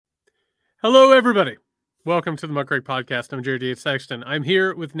Hello, everybody. Welcome to the Muckrake Podcast. I'm Jared D. Sexton. I'm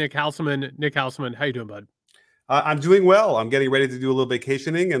here with Nick Hauselman. Nick Hauselman, how you doing, bud? I'm doing well. I'm getting ready to do a little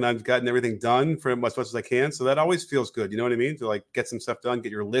vacationing, and I've gotten everything done for as much as I can. So that always feels good. You know what I mean? To like get some stuff done,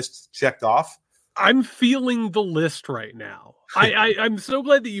 get your list checked off. I'm feeling the list right now. I'm so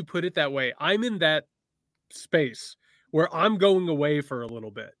glad that you put it that way. I'm in that space where I'm going away for a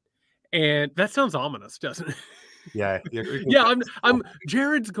little bit. And that sounds ominous, doesn't it? Yeah, Yeah, I'm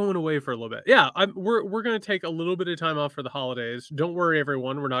Jared's going away for a little bit. Yeah, we're going to take a little bit of time off for the holidays. Don't worry,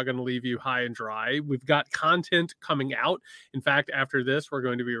 everyone. We're not going to leave you high and dry. We've got content coming out. In fact, after this, we're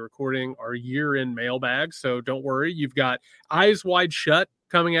going to be recording our year-end mailbag. So don't worry. You've got Eyes Wide Shut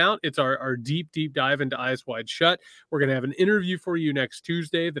coming out. It's our deep dive into Eyes Wide Shut. We're going to have an interview for you next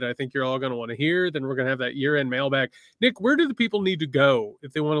Tuesday that I think you're all going to want to hear. Then we're going to have that year-end mailbag. Nick, where do the people need to go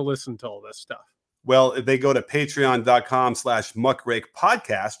if they want to listen to all this stuff? Well, if they go to patreon.com/muckrake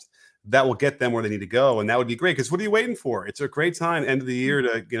podcast, that will get them where they need to go. And that would be great. Because what are you waiting for? It's a great time, end of the year,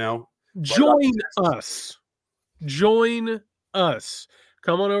 to, join us. Join us.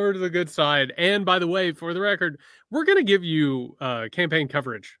 Come on over to the good side. And by the way, for the record, we're going to give you campaign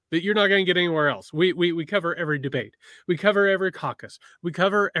coverage that you're not going to get anywhere else. We cover every debate. We cover every caucus. We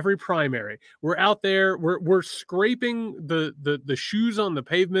cover every primary. We're out there. We're scraping the shoes on the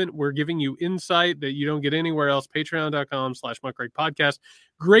pavement. We're giving you insight that you don't get anywhere else. Patreon.com/muckrake podcast.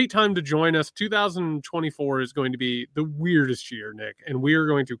 Great time to join us. 2024 is going to be the weirdest year, Nick, and we are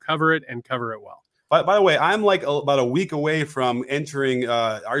going to cover it and cover it well. By the way, I'm like about a week away from entering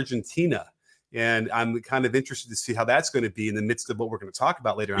Argentina, and I'm kind of interested to see how that's going to be in the midst of what we're going to talk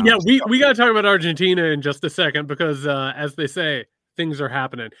about later on. Yeah, we got to talk about Argentina in just a second because, as they say, things are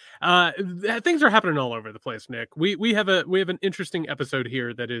happening. Things are happening all over the place, Nick. We have an interesting episode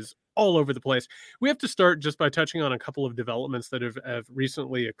here that is all over the place. We have to start just by touching on a couple of developments that have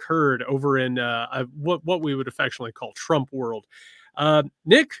recently occurred over in what we would affectionately call Trump world.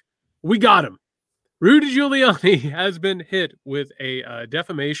 Nick, we got him. Rudy Giuliani has been hit with a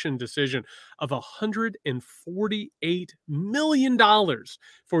defamation decision of $148 million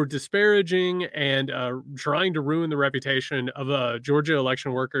for disparaging and trying to ruin the reputation of Georgia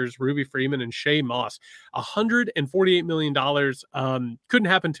election workers Ruby Freeman and Shay Moss. $148 million couldn't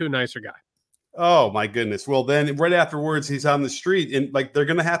happen to a nicer guy. Oh, my goodness. Well, then right afterwards, he's on the street, and like they're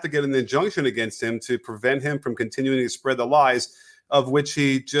going to have to get an injunction against him to prevent him from continuing to spread the lies of which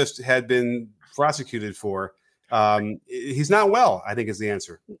he just had been prosecuted for. He's not well, I think, is the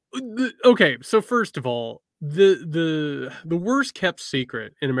answer. Okay, so first of all, the worst kept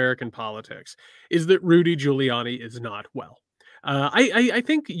secret in American politics is that Rudy Giuliani is not well. I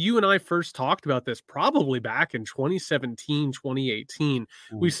think you and I first talked about this probably back in 2017, 2018.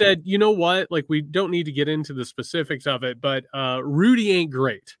 We said, you know what, like we don't need to get into the specifics of it, but Rudy ain't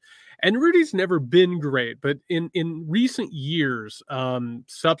great. And Rudy's never been great, but in recent years,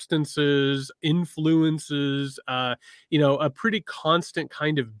 substances, influences, a pretty constant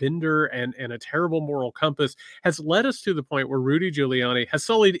kind of bender and a terrible moral compass has led us to the point where Rudy Giuliani has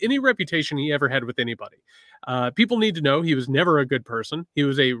sullied any reputation he ever had with anybody. People need to know he was never a good person. He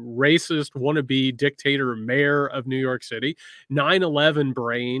was a racist, wannabe dictator mayor of New York City. 9/11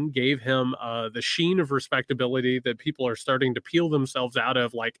 brain gave him the sheen of respectability that people are starting to peel themselves out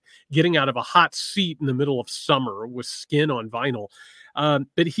of, like getting out of a hot seat in the middle of summer with skin on vinyl.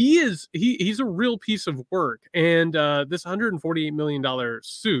 But he's a real piece of work. And this $148 million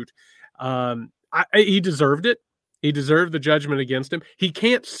suit, he deserved it. He deserved the judgment against him. He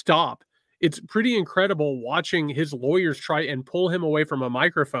can't stop. It's pretty incredible watching his lawyers try and pull him away from a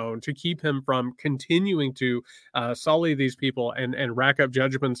microphone to keep him from continuing to sully these people and rack up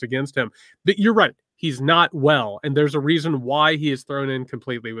judgments against him. But you're right. He's not well. And there's a reason why he is thrown in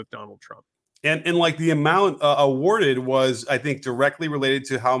completely with Donald Trump. And like the amount awarded was, I think, directly related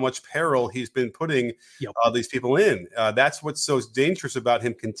to how much peril he's been putting these people in. That's what's so dangerous about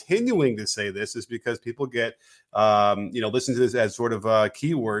him continuing to say this, is because people get, listen to this as sort of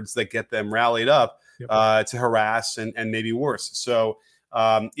keywords that get them rallied up to harass and maybe worse. So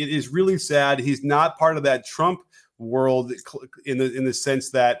it is really sad. He's not part of that Trump world in the sense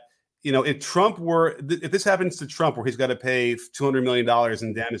that, if this happens to Trump, where he's got to pay $200 million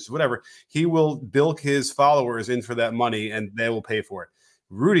in damages, whatever, he will bilk his followers in for that money and they will pay for it.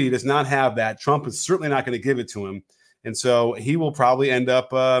 Rudy does not have that. Trump is certainly not going to give it to him. And so he will probably end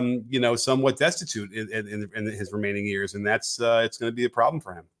up, somewhat destitute in his remaining years. And that's it's going to be a problem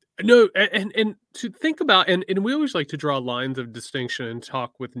for him. No, and to think about, and we always like to draw lines of distinction and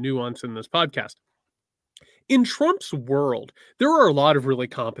talk with nuance in this podcast. In Trump's world, there are a lot of really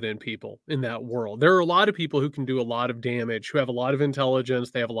competent people in that world. There are a lot of people who can do a lot of damage, who have a lot of intelligence,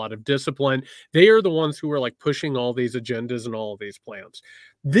 they have a lot of discipline. They are the ones who are like pushing all these agendas and all of these plans.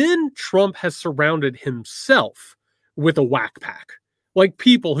 Then Trump has surrounded himself with a whack pack. Like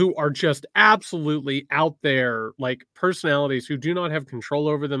people who are just absolutely out there, like personalities who do not have control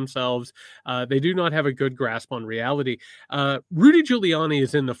over themselves. They do not have a good grasp on reality. Rudy Giuliani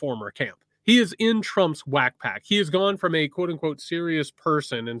is in the former camp. He is in Trump's whack pack. He has gone from a quote unquote serious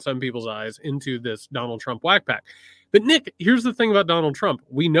person in some people's eyes into this Donald Trump whack pack. But Nick, here's the thing about Donald Trump.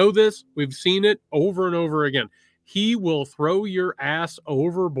 We know this. We've seen it over and over again. He will throw your ass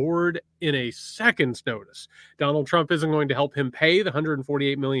overboard in a second's notice. Donald Trump isn't going to help him pay the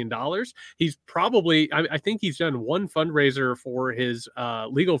 $148 million. He's probably, I think he's done one fundraiser for his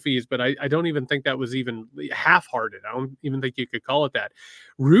legal fees, but I don't even think that was even half-hearted. I don't even think you could call it that.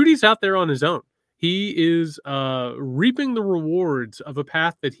 Rudy's out there on his own. He is reaping the rewards of a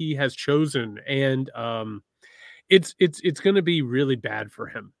path that he has chosen, and it's going to be really bad for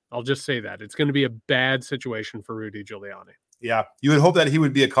him. I'll just say that. It's going to be a bad situation for Rudy Giuliani. Yeah, you would hope that he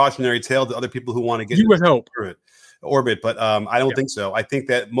would be a cautionary tale to other people who want to get into the orbit, but I don't think so. I think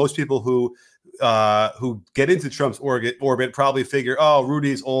that most people who get into Trump's orbit probably figure, oh,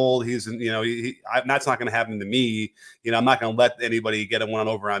 Rudy's old. He's, that's not going to happen to me. I'm not going to let anybody get one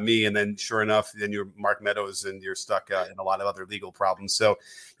over on me. And then sure enough, then you're Mark Meadows and you're stuck in a lot of other legal problems. So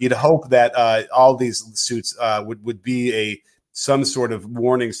you'd hope that all these suits would be some sort of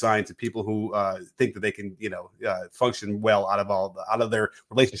warning sign to people who think that they can, function well out of their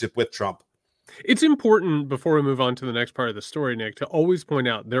relationship with Trump. It's important, before we move on to the next part of the story, Nick, to always point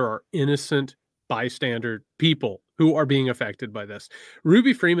out there are innocent bystander people who are being affected by this.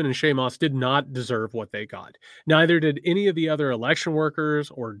 Ruby Freeman and Shay Moss did not deserve what they got. Neither did any of the other election workers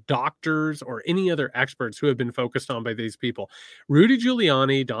or doctors or any other experts who have been focused on by these people. Rudy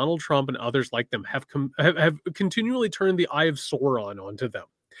Giuliani, Donald Trump, and others like them have continually turned the eye of Sauron onto them.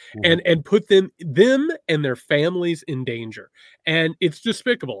 And put them and their families in danger. And it's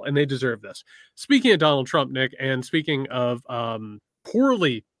despicable, and they deserve this. Speaking of Donald Trump, Nick, and speaking of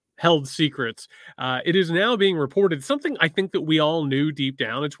poorly held secrets, it is now being reported, something I think that we all knew deep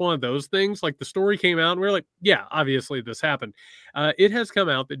down. It's one of those things, like the story came out and we're like, yeah, obviously this happened. It has come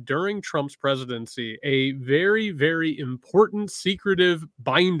out that during Trump's presidency, a very, very important secretive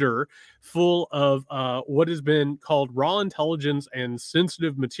binder full of what has been called raw intelligence and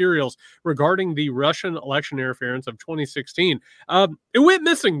sensitive materials regarding the Russian election interference of 2016. It went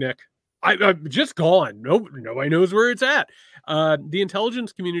missing, Nick. I'm just gone. Nobody knows where it's at. The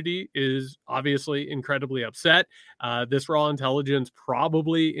intelligence community is obviously incredibly upset. This raw intelligence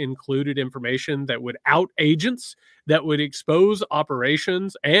probably included information that would out agents, that would expose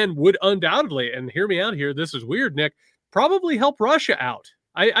operations, and would undoubtedly, and hear me out here, this is weird, Nick, probably help Russia out.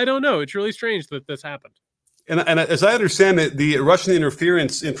 I don't know. It's really strange that this happened. And as I understand it, the Russian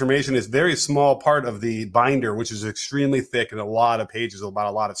interference information is a very small part of the binder, which is extremely thick and a lot of pages about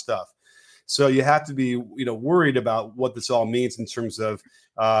a lot of stuff. So you have to be, worried about what this all means in terms of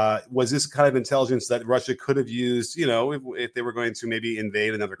was this kind of intelligence that Russia could have used, if they were going to maybe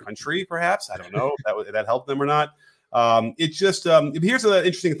invade another country, perhaps. I don't know if that helped them or not. It's just here's the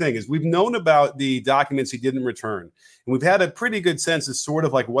interesting thing is we've known about the documents he didn't return, and we've had a pretty good sense of sort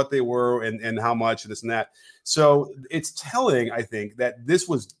of like what they were and how much and this and that. So it's telling, I think, that this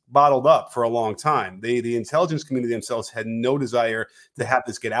was bottled up for a long time. The intelligence community themselves had no desire to have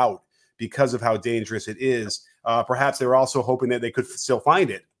this get out, because of how dangerous it is. Perhaps they were also hoping that they could still find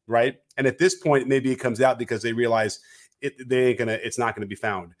it, right? And at this point, maybe it comes out because they realize it's not gonna be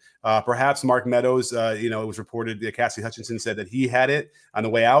found. Perhaps Mark Meadows, it was reported that Cassidy Hutchinson said that he had it on the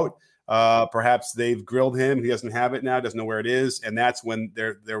way out. Perhaps they've grilled him. He doesn't have it now, doesn't know where it is, and that's when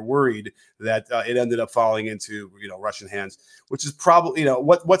they're worried that it ended up falling into Russian hands, which is probably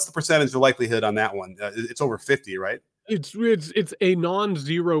what's the percentage of likelihood on that one? It's over 50, right? It's a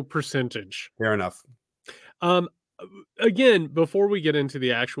non-zero percentage. Fair enough. Again, before we get into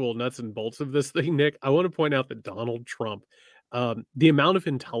the actual nuts and bolts of this thing, Nick, I want to point out that Donald Trump, the amount of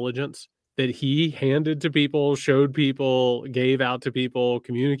intelligence that he handed to people, showed people, gave out to people,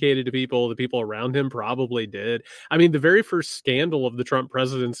 communicated to people, the people around him probably did. I mean, the very first scandal of the Trump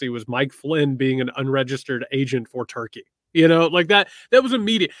presidency was Mike Flynn being an unregistered agent for Turkey. Like that was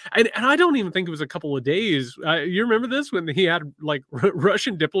immediate. And I don't even think it was a couple of days. You remember this when he had like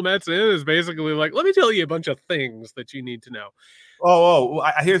Russian diplomats in? Is basically like, let me tell you a bunch of things that you need to know.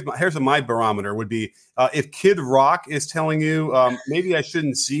 Here's my barometer would be if Kid Rock is telling you maybe I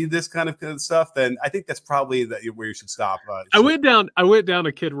shouldn't see this kind of stuff, then I think that's probably where you should stop. I went down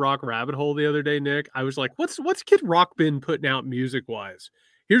a Kid Rock rabbit hole the other day, Nick. I was like, what's Kid Rock been putting out music wise?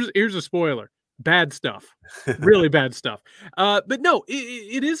 Here's a spoiler. Bad stuff, really bad stuff. But no,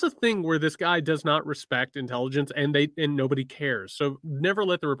 it is a thing where this guy does not respect intelligence, and nobody cares. So never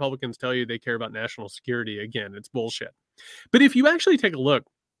let the Republicans tell you they care about national security. Again, it's bullshit. But if you actually take a look,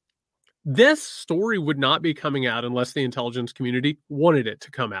 this story would not be coming out unless the intelligence community wanted it to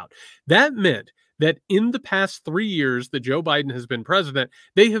come out. That meant that in the past 3 years that Joe Biden has been president,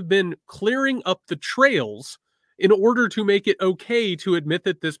 they have been clearing up the trails in order to make it okay to admit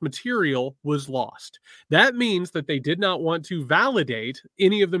that this material was lost. That means that they did not want to validate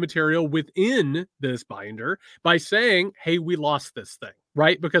any of the material within this binder by saying, hey, we lost this thing,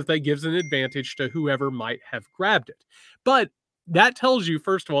 right? Because that gives an advantage to whoever might have grabbed it. But that tells you,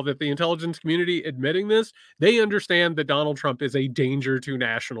 first of all, that the intelligence community admitting this, they understand that Donald Trump is a danger to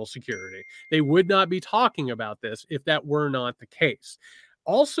national security. They would not be talking about this if that were not the case.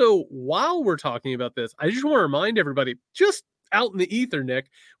 Also, while we're talking about this, I just want to remind everybody, just out in the ether,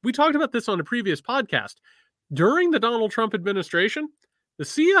 Nick, we talked about this on a previous podcast. During the Donald Trump administration, the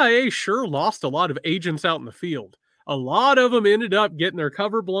CIA sure lost a lot of agents out in the field. A lot of them ended up getting their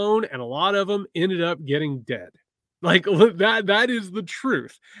cover blown, and a lot of them ended up getting dead. Like that is the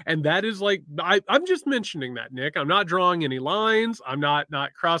truth. And that is like, I'm just mentioning that, Nick. I'm not drawing any lines. I'm not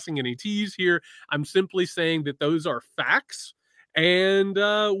crossing any T's here. I'm simply saying that those are facts. And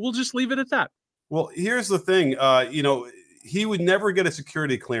we'll just leave it at that. Well, here's the thing. He would never get a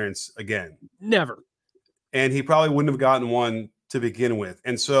security clearance again. Never. And he probably wouldn't have gotten one to begin with.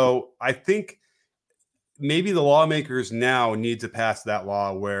 And so I think maybe the lawmakers now need to pass that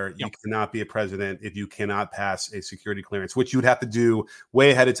law where you cannot be a president if you cannot pass a security clearance, which you would have to do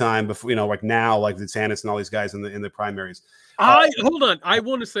way ahead of time before, like now, like DeSantis and all these guys in the primaries. Hold on. I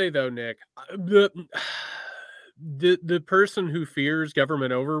want to say though, Nick, the person who fears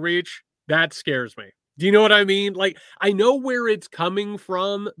government overreach, that scares me. Do you know what I mean? Like, I know where it's coming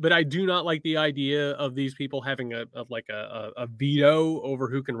from, but I do not like the idea of these people having a veto over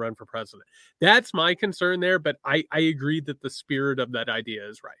who can run for president. That's my concern there, but I agree that the spirit of that idea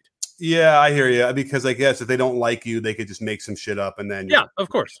is right. Yeah, I hear you. Because I guess if they don't like you, they could just make some shit up and then of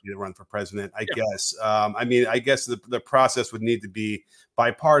course you run for president. I guess. I guess the process would need to be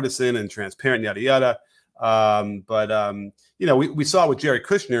bipartisan and transparent, yada yada. We saw with Jared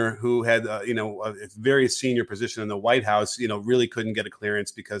Kushner, who had a very senior position in the White House, really couldn't get a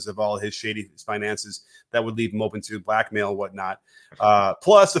clearance because of all his shady finances that would leave him open to blackmail and whatnot.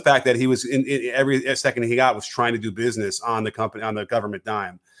 Plus the fact that he was in every second he got was trying to do business on the company, on the government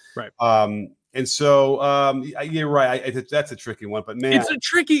dime. Right. And so you're right. That's a tricky one, but man, it's a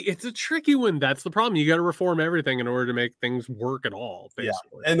tricky one. That's the problem. You got to reform everything in order to make things work at all.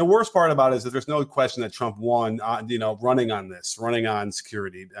 Basically. Yeah. And the worst part about it is that there's no question that Trump won, running on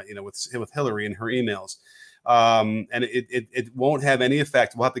security, with Hillary and her emails. And it won't have any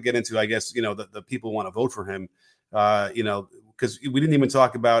effect. We'll have to get into, I guess, the people want to vote for him, because we didn't even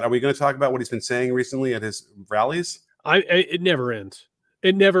talk about, are we going to talk about what he's been saying recently at his rallies? It never ends.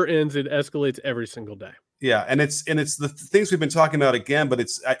 It never ends. It escalates every single day. Yeah, and it's the things we've been talking about again, but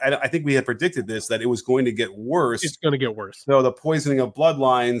I think we had predicted this, that it was going to get worse. It's going to get worse. So the poisoning of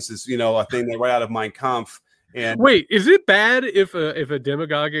bloodlines is a thing that right out of Mein Kampf. And wait, is it bad if a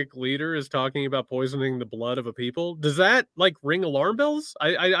demagogic leader is talking about poisoning the blood of a people? Does that like ring alarm bells?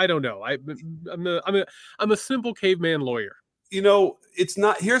 I don't know. I'm a simple caveman lawyer. It's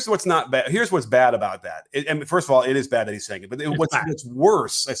not. Here's what's not bad. Here's what's bad about that. And first of all, it is bad that he's saying it. But what's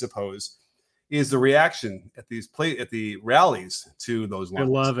worse, I suppose, is the reaction at the rallies to those lines.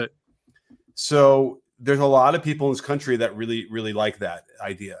 I love it. So there's a lot of people in this country that really, really like that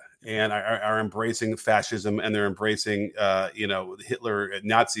idea and are embracing fascism, and they're embracing, Hitler,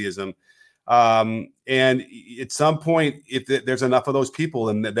 Nazism. And at some point, if there's enough of those people,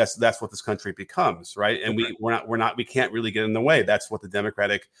 then that's what this country becomes, right? And we can't really get in the way. That's what the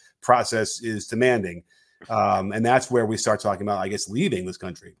democratic process is demanding, and that's where we start talking about, I guess, leaving this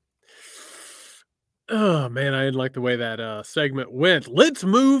country. Oh man, I didn't like the way that segment went. Let's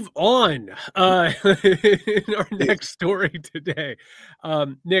move on. In our next story today,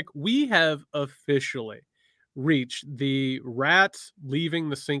 Nick, we have officially reached the rats leaving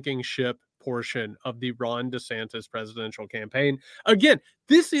the sinking ship portion of the Ron DeSantis presidential campaign. Again,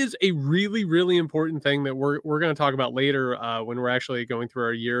 this is a really, really important thing that we're going to talk about later when we're actually going through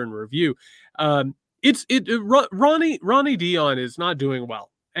our year in review. Ronnie Dion is not doing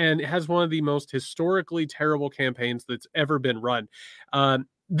well and has one of the most historically terrible campaigns that's ever been run.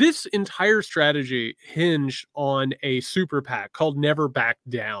 This entire strategy hinged on a super PAC called Never Back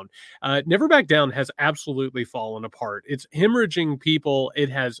Down. Never Back Down has absolutely fallen apart. It's hemorrhaging people.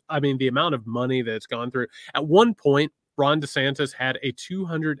 The amount of money that's gone through. At one point, Ron DeSantis had a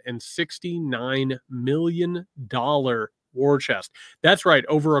 $269 million war chest. That's right.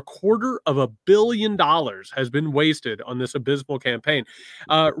 Over $250 million has been wasted on this abysmal campaign.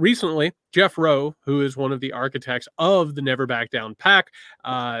 Recently, Jeff Rowe, who is one of the architects of the Never Back Down PAC,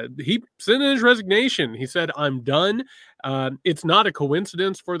 he sent in his resignation. He said, I'm done. It's not a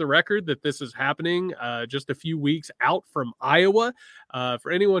coincidence, for the record, that this is happening just a few weeks out from Iowa.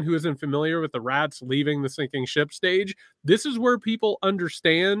 For anyone who isn't familiar with the rats leaving the sinking ship stage, this is where people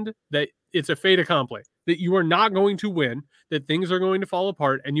understand that it's a fait accompli, that you are not going to win, that things are going to fall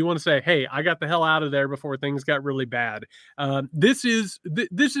apart, and you want to say, hey, I got the hell out of there before things got really bad. This is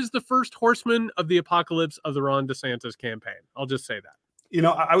the first horseman of the apocalypse of the Ron DeSantis campaign. I'll just say that.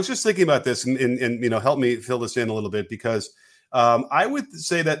 I was just thinking about this and help me fill this in a little bit, because I would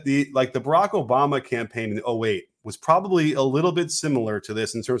say that the Barack Obama campaign in 2008 was probably a little bit similar to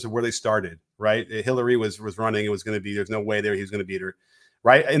this in terms of where they started, right? Hillary was running. It was going to be, there's no way there he was going to beat her.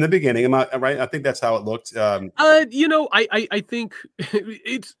 Right in the beginning, am I right? I think that's how it looked. I think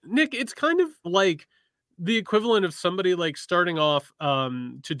it's Nick. It's kind of like the equivalent of somebody like starting off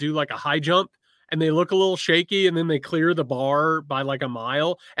to do like a high jump, and they look a little shaky, and then they clear the bar by like a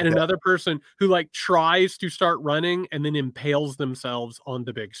mile, and another person who like tries to start running and then impales themselves on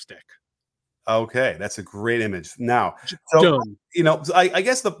the big stick. Okay, that's a great image. Now, so I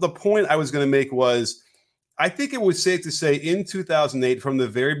guess the point I was going to make was, I think it was safe to say in 2008, from the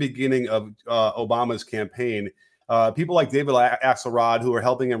very beginning of Obama's campaign, people like David Axelrod, who were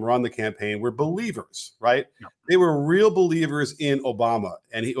helping him run the campaign, were believers, right? No. They were real believers in Obama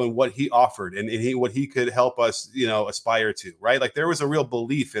and what he offered and what he could help us, aspire to, right? Like there was a real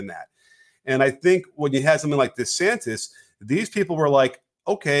belief in that. And I think when you had something like DeSantis, these people were like,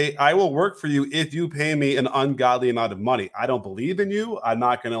 okay, I will work for you if you pay me an ungodly amount of money. I don't believe in you. I'm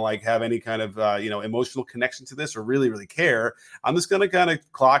not going to like have any kind of, emotional connection to this or really, really care. I'm just going to kind of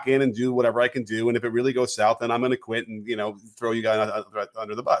clock in and do whatever I can do. And if it really goes south, then I'm going to quit and, throw you guys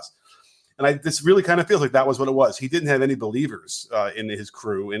under the bus. And this really kind of feels like that was what it was. He didn't have any believers in his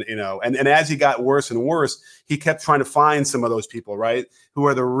crew. And as he got worse and worse, he kept trying to find some of those people, right, who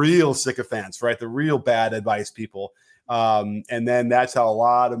are the real sycophants, right, the real bad advice people. And then that's how a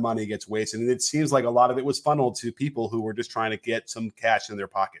lot of money gets wasted. And it seems like a lot of it was funneled to people who were just trying to get some cash in their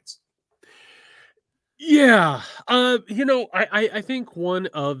pockets. Yeah. I think one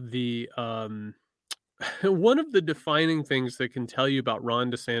of the defining things that can tell you about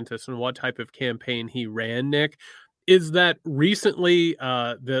Ron DeSantis and what type of campaign he ran, Nick, is that recently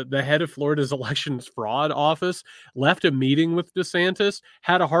the head of Florida's elections fraud office left a meeting with DeSantis,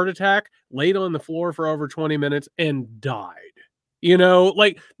 had a heart attack, laid on the floor for over 20 minutes, and died.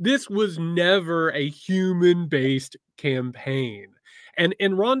 This was never a human-based campaign.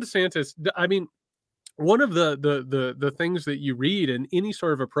 And Ron DeSantis, I mean, one of the things that you read in any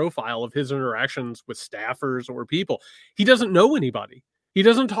sort of a profile of his interactions with staffers or people, he doesn't know anybody. He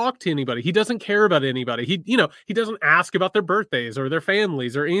doesn't talk to anybody. He doesn't care about anybody. He doesn't ask about their birthdays or their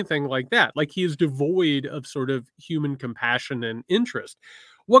families or anything like that. Like, he is devoid of sort of human compassion and interest.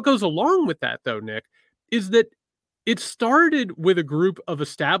 What goes along with that, though, Nick, is that it started with a group of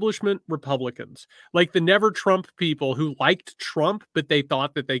establishment Republicans, like the Never Trump people who liked Trump, but they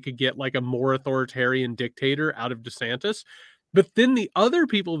thought that they could get like a more authoritarian dictator out of DeSantis. But then the other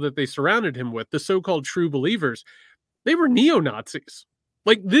people that they surrounded him with, the so-called true believers, they were neo-Nazis.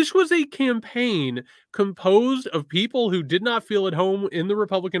 Like, this was a campaign composed of people who did not feel at home in the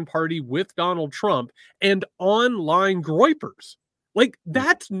Republican Party with Donald Trump and online groypers. Like,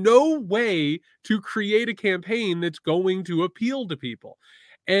 that's no way to create a campaign that's going to appeal to people.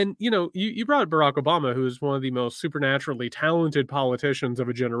 And, you brought Barack Obama, who is one of the most supernaturally talented politicians of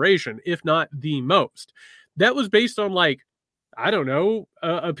a generation, if not the most. That was based on,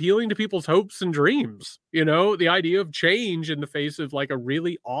 appealing to people's hopes and dreams, the idea of change in the face of like a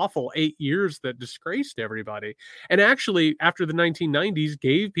really awful 8 years that disgraced everybody. And actually, after the 1990s,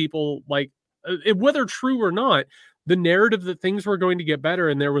 gave people, like, whether true or not, the narrative that things were going to get better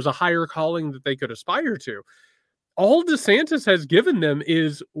and there was a higher calling that they could aspire to. All DeSantis has given them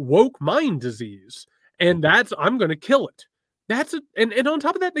is woke mind disease. And I'm going to kill it. And on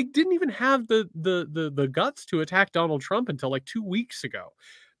top of that, they didn't even have the guts to attack Donald Trump until like 2 weeks ago.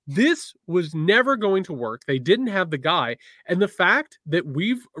 This was never going to work. They didn't have the guy. And the fact that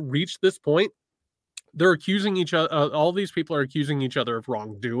we've reached this point, they're accusing each other. All these people are accusing each other of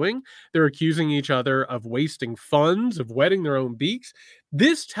wrongdoing. They're accusing each other of wasting funds, of wetting their own beaks.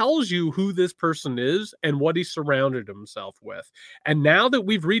 This tells you who this person is and what he surrounded himself with. And now that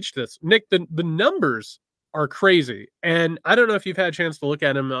we've reached this, Nick, the numbers are crazy. And I don't know if you've had a chance to look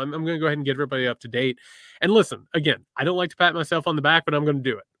at them. I'm going to go ahead and get everybody up to date. And listen, again, I don't like to pat myself on the back, but I'm going to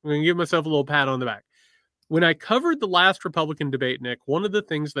do it. I'm going to give myself a little pat on the back. When I covered the last Republican debate, Nick, one of the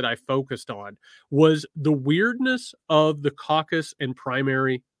things that I focused on was the weirdness of the caucus and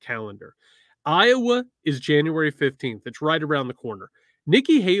primary calendar. Iowa is January 15th. It's right around the corner.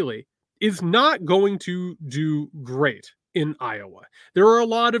 Nikki Haley is not going to do great in Iowa. There are a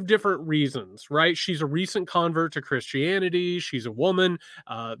lot of different reasons, right? She's a recent convert to Christianity. She's a woman.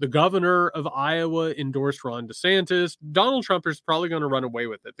 The governor of Iowa endorsed Ron DeSantis. Donald Trump is probably going to run away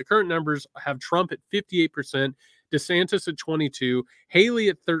with it. The current numbers have Trump at 58%, DeSantis at 22%, Haley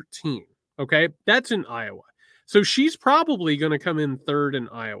at 13%. Okay, that's in Iowa. So she's probably going to come in third in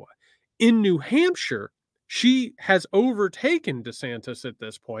Iowa. In New Hampshire, she has overtaken DeSantis at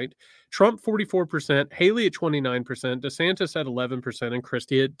this point. Trump 44%, Haley at 29%, DeSantis at 11%, and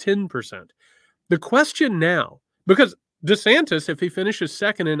Christie at 10%. The question now, because DeSantis, if he finishes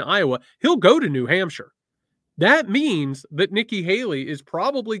second in Iowa, he'll go to New Hampshire. That means that Nikki Haley is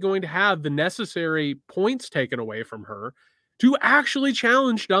probably going to have the necessary points taken away from her to actually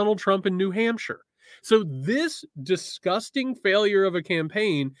challenge Donald Trump in New Hampshire. So this disgusting failure of a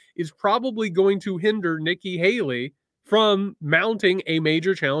campaign is probably going to hinder Nikki Haley from mounting a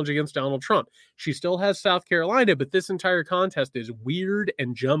major challenge against Donald Trump. She still has South Carolina, but this entire contest is weird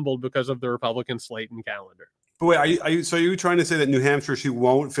and jumbled because of the Republican slate and calendar. But wait, are you trying to say that New Hampshire, she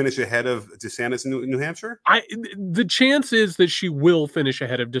won't finish ahead of DeSantis in New Hampshire? The chance is that she will finish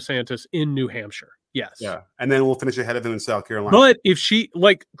ahead of DeSantis in New Hampshire. Yes. Yeah. And then we'll finish ahead of him in South Carolina. But if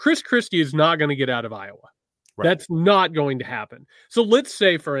Chris Christie is not going to get out of Iowa. Right. That's not going to happen. So let's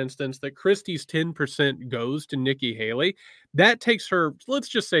say, for instance, that Christie's 10% goes to Nikki Haley. That takes her, let's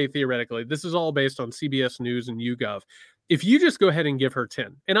just say theoretically, this is all based on CBS News and YouGov. If you just go ahead and give her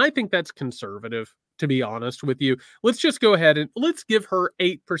 10, and I think that's conservative, to be honest with you, let's just go ahead and let's give her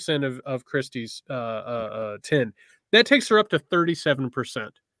 8% of Christie's 10. That takes her up to 37%.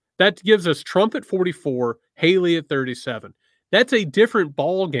 That gives us Trump at 44, Haley at 37. That's a different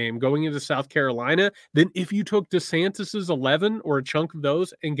ball game going into South Carolina than if you took DeSantis's 11 or a chunk of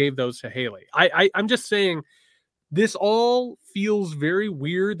those and gave those to Haley. I'm just saying this all feels very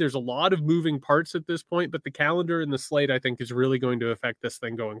weird. There's a lot of moving parts at this point, but the calendar and the slate, I think, is really going to affect this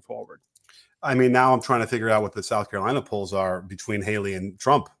thing going forward. I mean, now I'm trying to figure out what the South Carolina polls are between Haley and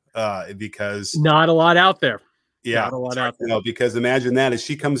Trump because not a lot out there. Yeah, not a lot out there. Because imagine that as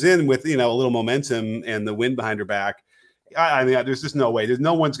she comes in with, a little momentum and the wind behind her back. I mean, there's just no way. There's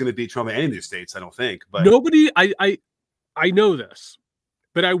no one's going to beat Trump in any of these states, I don't think. But nobody, I know this,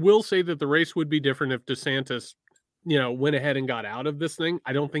 but I will say that the race would be different if DeSantis, went ahead and got out of this thing.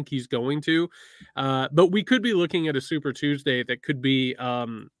 I don't think he's going to. But we could be looking at a Super Tuesday that could be,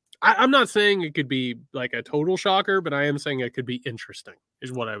 I'm not saying it could be like a total shocker, but I am saying it could be interesting,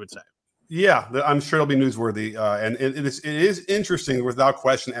 is what I would say. Yeah, I'm sure it'll be newsworthy. And it is interesting without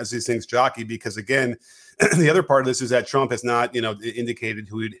question as these things jockey, because again, the other part of this is that Trump has not, indicated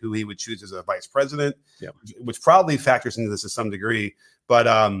who he would choose as a vice president, which probably factors into this to some degree. But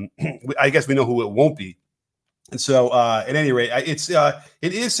I guess we know who it won't be. And so at any rate,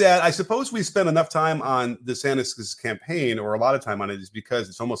 it is sad. I suppose we spend enough time on DeSantis' campaign, or a lot of time on it, is because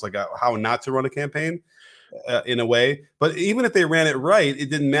it's almost like how not to run a campaign. In a way, but even if they ran it right, it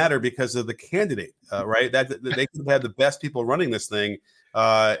didn't matter because of the candidate, right? That they could have had the best people running this thing,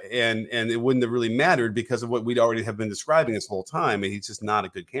 and it wouldn't have really mattered because of what we'd already have been describing this whole time. And he's just not a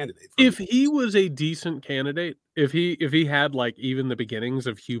good candidate. If he was a decent candidate, if he had like even the beginnings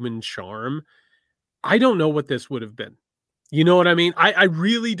of human charm, I don't know what this would have been. You know what I mean? I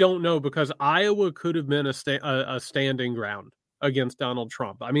really don't know, because Iowa could have been a standing ground against Donald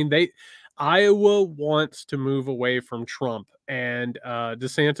Trump. I mean, Iowa wants to move away from Trump, and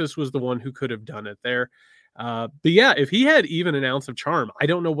DeSantis was the one who could have done it there. But yeah, if he had even an ounce of charm, I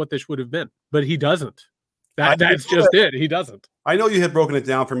don't know what this would have been, but he doesn't. That's just it. He doesn't. I know you had broken it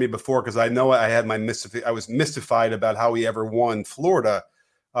down for me before, because I know I had I was mystified about how he ever won Florida.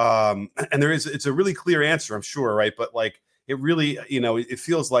 And it's a really clear answer, I'm sure, right? But like, it really, it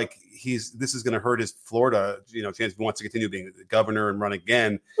feels like this is going to hurt his Florida, chance if he wants to continue being the governor and run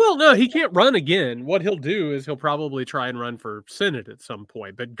again. Well, no, he can't run again. What he'll do is he'll probably try and run for Senate at some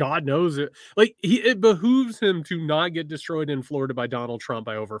point, but God knows it. Like it behooves him to not get destroyed in Florida by Donald Trump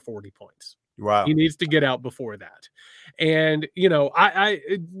by over 40 points. Wow. He needs to get out before that. And,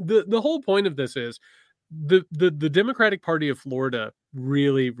 the whole point of this is the Democratic Party of Florida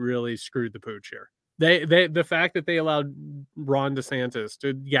really, really screwed the pooch here. The fact that they allowed Ron DeSantis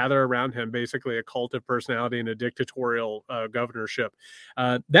to gather around him basically a cult of personality and a dictatorial governorship,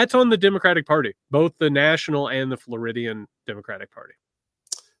 that's on the Democratic Party, both the national and the Floridian Democratic Party.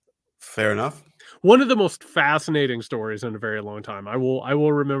 Fair enough. One of the most fascinating stories in a very long time. I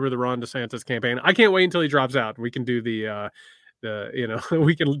will remember the Ron DeSantis campaign. I can't wait until he drops out. We can do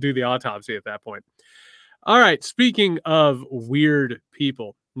we can do the autopsy at that point. All right. Speaking of weird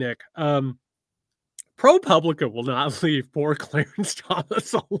people, Nick, ProPublica will not leave poor Clarence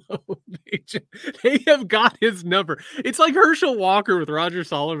Thomas alone. They have got his number. It's like Herschel Walker with Roger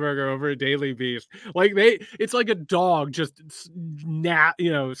Sullenberger over at Daily Beast. Like it's like a dog just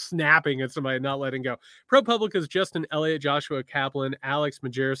snapping at somebody, not letting go. ProPublica's Justin Elliott, Joshua Kaplan, Alex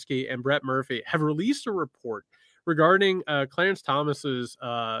Majerski, and Brett Murphy have released a report regarding Clarence Thomas's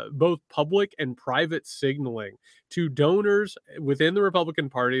both public and private signaling to donors within the Republican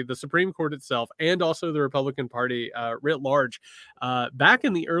Party, the Supreme Court itself, and also the Republican Party writ large back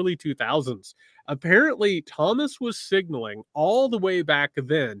in the early 2000s. Apparently, Thomas was signaling all the way back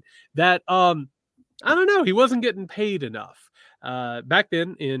then that, I don't know, he wasn't getting paid enough. Back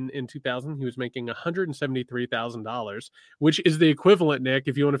then in 2000, he was making $173,000, which is the equivalent, Nick,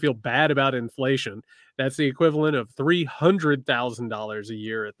 if you want to feel bad about inflation, that's the equivalent of $300,000 a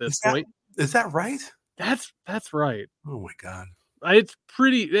year at this point. Is that right? That's right. Oh my God. It's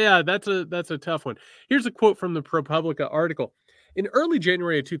pretty, that's a tough one. Here's a quote from the ProPublica article. In early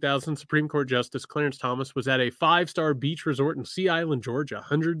January of 2000, Supreme Court Justice Clarence Thomas was at a 5-star beach resort in Sea Island, Georgia,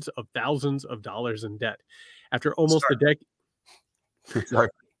 hundreds of thousands of dollars in debt. After almost a decade.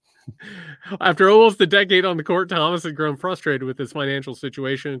 After almost a decade on the court, Thomas had grown frustrated with his financial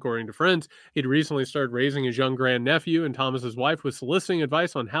situation. According to friends, he'd recently started raising his young grandnephew, and Thomas's wife was soliciting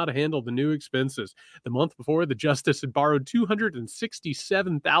advice on how to handle the new expenses. The month before, the justice had borrowed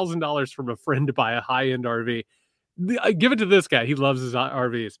 $267,000 from a friend to buy a high-end RV. Give it to this guy. He loves his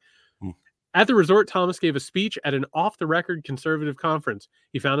RVs. At the resort, Thomas gave a speech at an off-the-record conservative conference.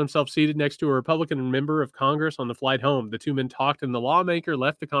 He found himself seated next to a Republican member of Congress on the flight home. The two men talked, and the lawmaker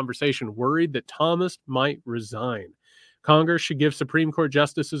left the conversation worried that Thomas might resign. Congress should give Supreme Court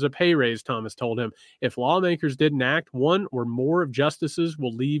justices a pay raise, Thomas told him. If lawmakers didn't act, one or more of justices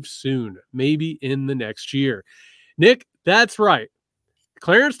will leave soon, maybe in the next year. Nick, that's right.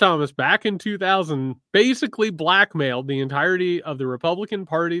 Clarence Thomas, back in 2000, basically blackmailed the entirety of the Republican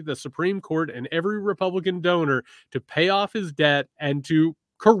Party, the Supreme Court, and every Republican donor to pay off his debt and to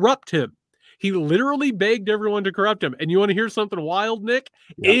corrupt him. He literally begged everyone to corrupt him. And you want to hear something wild, Nick?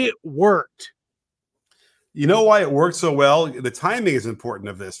 Yep. It worked. You know why it worked so well? The timing is important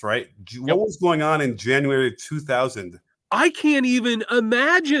of this, right? What was going on in January of 2000? I can't even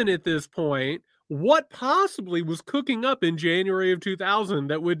imagine at this point what possibly was cooking up in January of 2000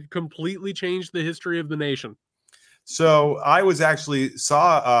 that would completely change the history of the nation. So I was actually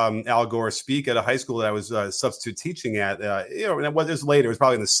saw Al Gore speak at a high school that I was substitute teaching at. It was later. It was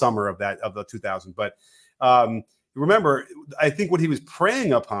probably in the summer of the 2000. But remember, I think what he was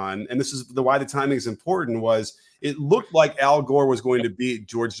preying upon, and this is why the timing is important, was it looked like Al Gore was going to beat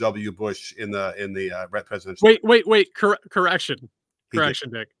George W. Bush in the presidential. Wait. Correction,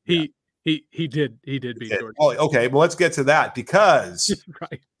 Nick. He did beat George. Oh, okay. Well, let's get to that because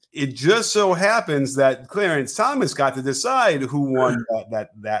right. It just so happens that Clarence Thomas got to decide who won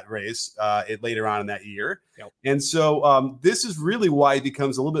that race later on in that year. Yep. And so this is really why he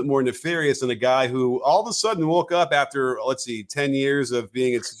becomes a little bit more nefarious than a guy who all of a sudden woke up after, 10 years of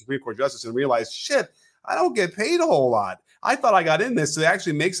being a Supreme Court justice and realized, shit, I don't get paid a whole lot. I thought I got in this to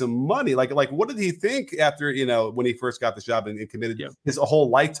actually make some money. Like what did he think after, when he first got the job and committed his whole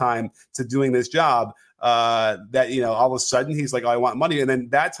lifetime to doing this job, that, all of a sudden he's like, oh, I want money. And then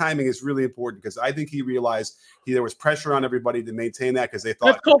that timing is really important because I think he realized there was pressure on everybody to maintain that because they thought.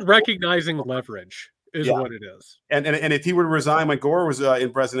 That's called recognizing leverage is what it is. And if he were to resign when Gore was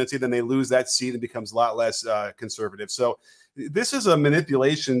in presidency, then they lose that seat and becomes a lot less conservative. So this is a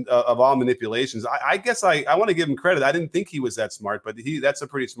manipulation of all manipulations. I guess I want to give him credit. I didn't think he was that smart, but that's a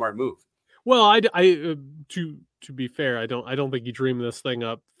pretty smart move. Well, I to be fair, I don't think he dreamed this thing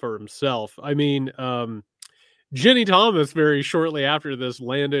up for himself. I mean, Jenny Thomas, very shortly after this,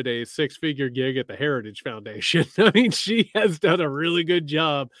 landed a 6-figure gig at the Heritage Foundation. I mean, she has done a really good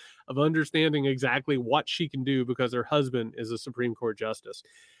job of understanding exactly what she can do because her husband is a Supreme Court justice.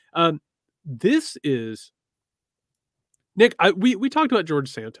 This is, Nick, we talked about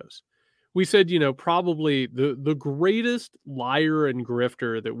George Santos. We said, probably the greatest liar and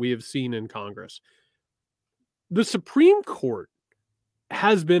grifter that we have seen in Congress. The Supreme Court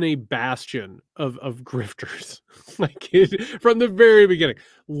has been a bastion of grifters, from the very beginning.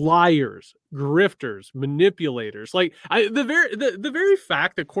 Liars, grifters, manipulators. The very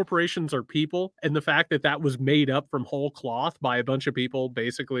fact that corporations are people, and the fact that that was made up from whole cloth by a bunch of people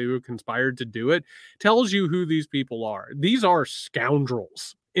basically who conspired to do it, tells you who these people are. These are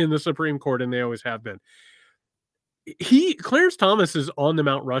scoundrels in the Supreme Court, and they always have been. Clarence Thomas is on the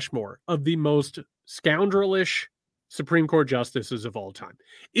Mount Rushmore of the most scoundrelish Supreme Court justices of all time.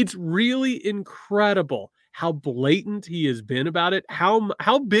 It's really incredible how blatant he has been about it,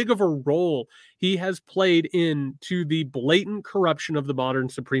 how big of a role he has played into the blatant corruption of the modern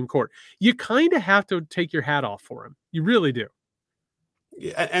Supreme Court. You kind of have to take your hat off for him. You really do.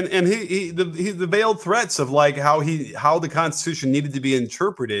 And the veiled threats of like how the Constitution needed to be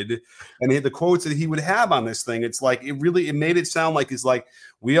interpreted, and the quotes that he would have on this thing. It's like it made it sound like he's like,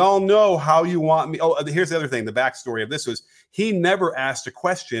 we all know how you want me. Oh, here's the other thing. The backstory of this was he never asked a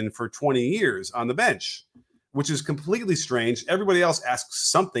question for 20 years on the bench, which is completely strange. Everybody else asks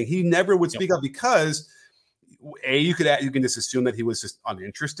something. He never would speak up because A, you can just assume that he was just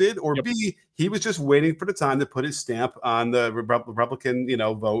uninterested, or B, he was just waiting for the time to put his stamp on the Republican,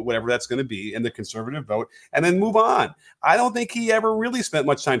 vote, whatever that's going to be, and the conservative vote, and then move on. I don't think he ever really spent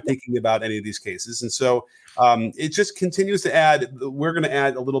much time thinking about any of these cases, and so it just continues to add. We're going to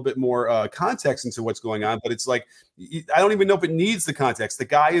add a little bit more context into what's going on, but it's like I don't even know if it needs the context. The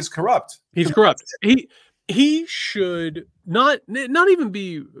guy is corrupt. He's corrupt. He should not even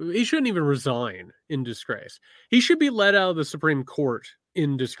be, he shouldn't even resign in disgrace. He should be let out of the Supreme Court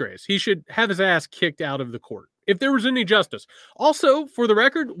in disgrace. He should have his ass kicked out of the court if there was any justice. Also, for the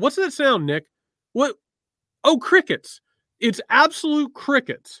record, what's that sound, Nick? What? Oh, crickets. It's absolute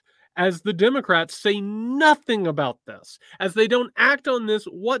crickets as the Democrats say nothing about this, as they don't act on this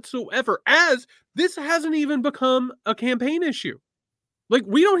whatsoever, as this hasn't even become a campaign issue. Like,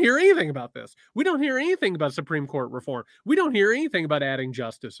 we don't hear anything about this. We don't hear anything about Supreme Court reform. We don't hear anything about adding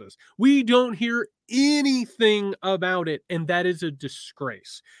justices. We don't hear anything about it. And that is a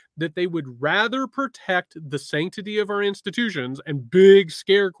disgrace, that they would rather protect the sanctity of our institutions, and big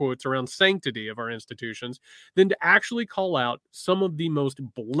scare quotes around sanctity of our institutions, than to actually call out some of the most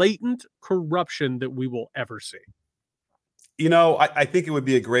blatant corruption that we will ever see. I think it would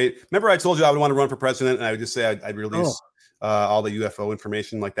be a great. Remember, I told you I would want to run for president, and I would just say I'd release all the UFO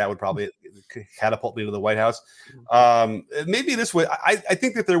information. Like that would probably catapult me to the White House. Maybe this would. I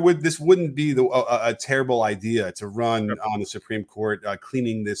think that this wouldn't be a terrible idea to run on the Supreme Court,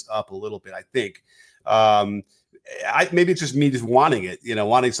 cleaning this up a little bit. I think. Maybe it's just me just wanting it,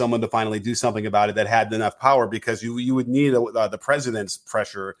 wanting someone to finally do something about it that had enough power, because you would need the president's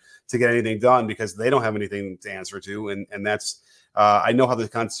pressure to get anything done, because they don't have anything to answer to. And that's, I know how the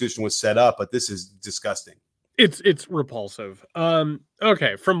Constitution was set up, but this is disgusting. It's repulsive.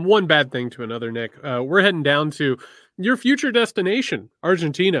 Okay. From one bad thing to another, Nick, we're heading down to your future destination,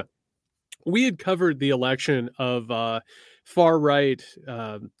 Argentina. We had covered the election of, far-right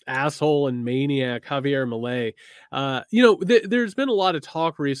asshole and maniac Javier Milei. There's been a lot of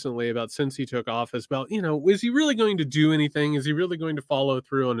talk recently about, since he took office, about, is he really going to do anything? Is he really going to follow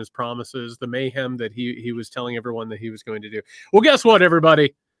through on his promises, the mayhem that he was telling everyone that he was going to do? Well, guess what,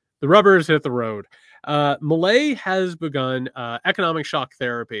 everybody? The rubber has hit the road. Milei has begun economic shock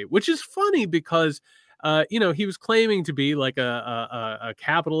therapy, which is funny because he was claiming to be like a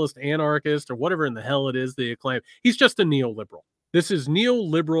capitalist anarchist or whatever in the hell it is that you claim. He's just a neoliberal. This is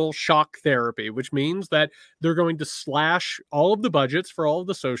neoliberal shock therapy, which means that they're going to slash all of the budgets for all of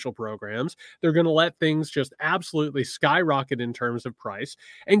the social programs. They're going to let things just absolutely skyrocket in terms of price.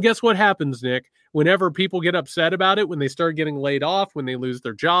 And guess what happens, Nick? Whenever people get upset about it, when they start getting laid off, when they lose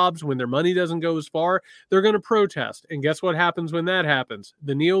their jobs, when their money doesn't go as far, they're going to protest. And guess what happens when that happens?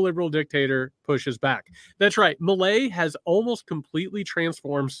 The neoliberal dictator pushes back. That's right. Milei has almost completely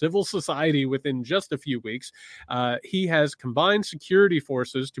transformed civil society within just a few weeks. He has combined security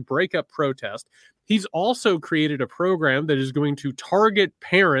forces to break up protest. He's also created a program that is going to target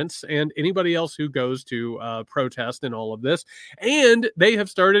parents and anybody else who goes to protest in all of this. And they have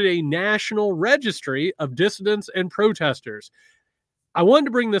started a national registry of dissidents and protesters. I wanted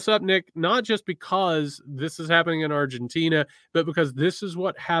to bring this up, Nick, not just because this is happening in Argentina, but because this is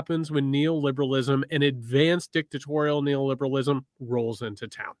what happens when neoliberalism and advanced dictatorial neoliberalism rolls into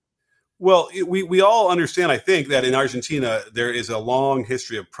town. Well, we all understand, I think, that in Argentina there is a long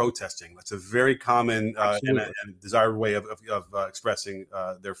history of protesting. That's a very common and desired way of expressing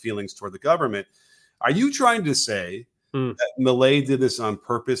their feelings toward the government. Are you trying to say that Milei did this on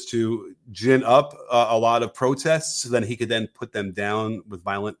purpose to gin up a lot of protests so then he could then put them down with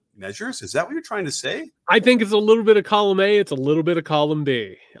violent measures? Is that what you're trying to say? I think it's a little bit of column A. It's a little bit of column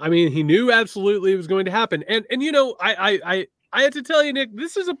B. I mean, he knew absolutely it was going to happen. And you know, I have to tell you, Nick,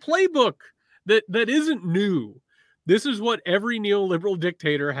 this is a playbook that isn't new. This is what every neoliberal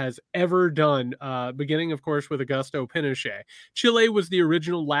dictator has ever done, beginning, of course, with Augusto Pinochet. Chile was the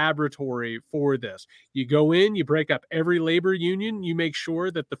original laboratory for this. You go in, you break up every labor union, you make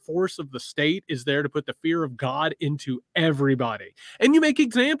sure that the force of the state is there to put the fear of God into everybody. And you make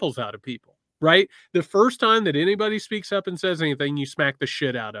examples out of people. Right? The first time that anybody speaks up and says anything, you smack the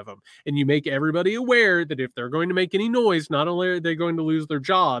shit out of them. And you make everybody aware that if they're going to make any noise, not only are they going to lose their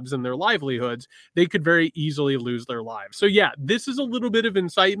jobs and their livelihoods, they could very easily lose their lives. So yeah, this is a little bit of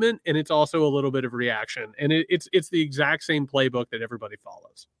incitement and it's also a little bit of reaction. And it's the exact same playbook that everybody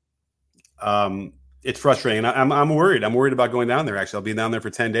follows. It's frustrating. I'm worried. I'm worried about going down there. Actually, I'll be down there for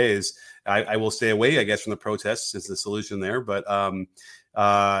 10 days. I will stay away, I guess, from the protests is the solution there. But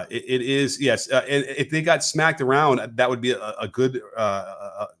it is, yes. And if they got smacked around, that would be a good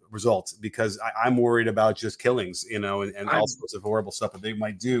result, because I'm worried about just killings, and all sorts of horrible stuff that they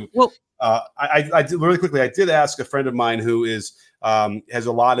might do. Well, I did, really quickly, I did ask a friend of mine who is has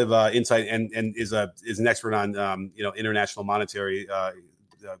a lot of insight and is an expert on international monetary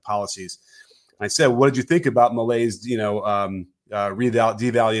policies. I said, "What did you think about Malay's devaluing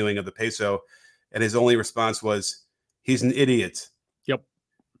of the peso?" And his only response was, "He's an idiot." Yep.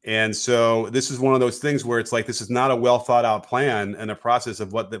 And so this is one of those things where it's like, this is not a well thought out plan and a process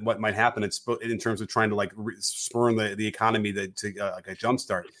of what might happen. It's in terms of trying to spur the economy to like a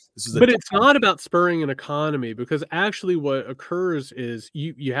jumpstart. But it's not about spurring an economy, because actually what occurs is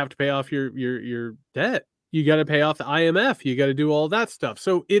you have to pay off your debt. You got to pay off the IMF. You got to do all that stuff.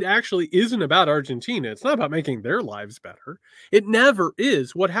 So it actually isn't about Argentina. It's not about making their lives better. It never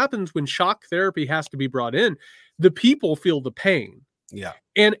is. What happens when shock therapy has to be brought in, the people feel the pain. Yeah.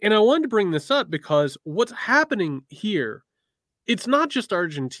 And I wanted to bring this up because what's happening here, it's not just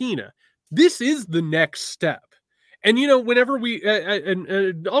Argentina. This is the next step. And, whenever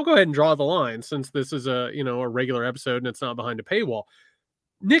and I'll go ahead and draw the line, since this is a regular episode and it's not behind a paywall.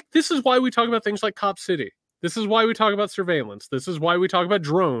 Nick, this is why we talk about things like Cop City. This is why we talk about surveillance. This is why we talk about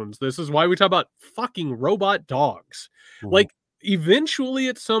drones. This is why we talk about fucking robot dogs. Mm-hmm. Like, eventually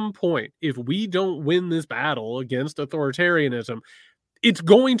at some point, if we don't win this battle against authoritarianism, it's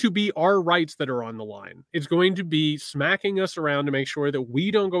going to be our rights that are on the line. It's going to be smacking us around to make sure that we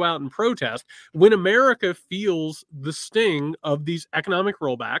don't go out and protest when America feels the sting of these economic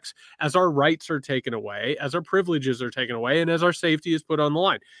rollbacks as our rights are taken away, as our privileges are taken away, and as our safety is put on the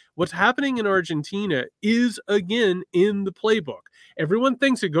line. What's happening in Argentina is, again, in the playbook. Everyone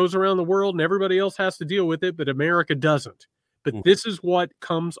thinks it goes around the world and everybody else has to deal with it, but America doesn't. But this is what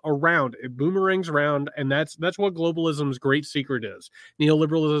comes around. It boomerangs around, and that's what globalism's great secret is.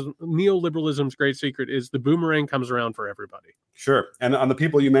 Neoliberalism's great secret is the boomerang comes around for everybody. Sure. And on the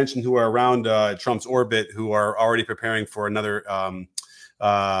people you mentioned who are around Trump's orbit, who are already preparing for another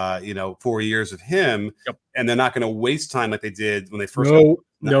 4 years of him, yep. And they're not going to waste time like they did when they first.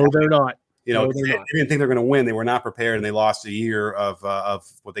 No, they're not. They didn't think they're going to win. They were not prepared, and they lost a year of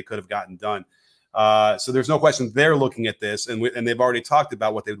what they could have gotten done. So there's no question they're looking at this, and they've already talked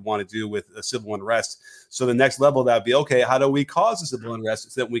about what they would want to do with a civil unrest. So the next level that would be, okay, how do we cause a civil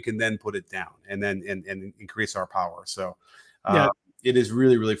unrest so that we can then put it down and then and increase our power? So it is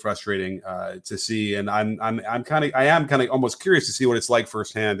really, really frustrating to see, and I am kind of almost curious to see what it's like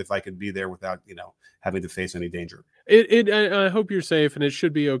firsthand if I could be there without having to face any danger. I hope you're safe, and it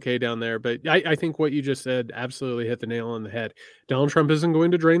should be okay down there. But I think what you just said absolutely hit the nail on the head. Donald Trump isn't going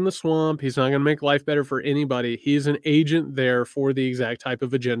to drain the swamp. He's not going to make life better for anybody. He's an agent there for the exact type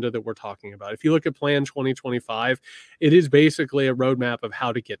of agenda that we're talking about. If you look at Plan 2025, it is basically a roadmap of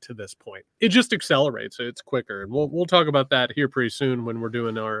how to get to this point. It just accelerates. It's quicker. And we'll talk about that here pretty soon when we're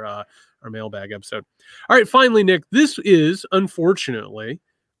doing our mailbag episode. All right, finally, Nick, this is, unfortunately,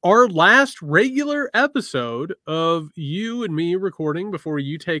 our last regular episode of you and me recording before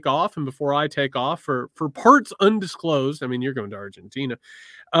you take off and before I take off for parts undisclosed. I mean, you're going to Argentina.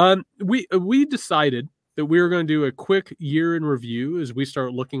 We decided that we are going to do a quick year in review as we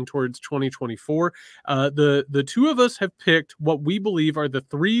start looking towards 2024. The two of us have picked what we believe are the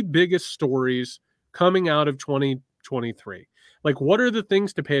three biggest stories coming out of 2023. Like, what are the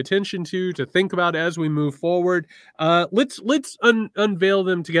things to pay attention to think about as we move forward? Let's unveil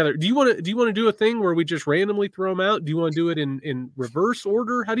them together. Do you want to do a thing where we just randomly throw them out? Do you want to do it in reverse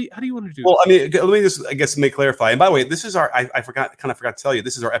order? How do you want to do? Well, I mean, let me just, I guess, clarify. And by the way, this is our, I forgot to tell you,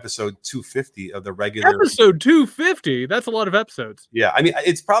 this is our episode 250 of the regular. Episode 250. That's a lot of episodes. Yeah, I mean,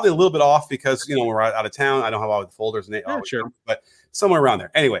 it's probably a little bit off because we're out of town. I don't have all the folders and sure, but somewhere around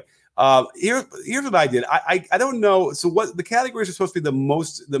there. Anyway. Here's what I did. I don't know. So what the categories are supposed to be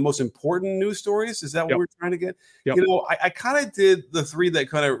the most important news stories? Is that what we're trying to get? Yep. I kind of did the three that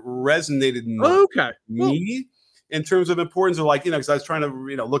kind of resonated me in terms of importance of because I was trying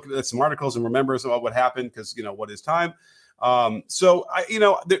to look at some articles and remember some of what happened because what is time. So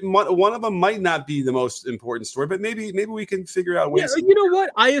one of them might not be the most important story, but maybe we can figure out ways. Yeah, you know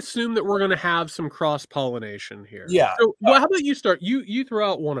what? I assume that we're going to have some cross pollination here. Yeah. So, how about you start? You throw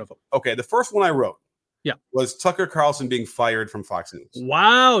out one of them. Okay. The first one I wrote. Yeah. Was Tucker Carlson being fired from Fox News.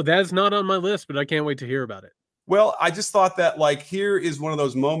 Wow, that's not on my list, but I can't wait to hear about it. Well, I just thought that here is one of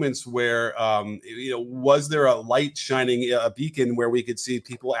those moments where, was there a light shining a beacon where we could see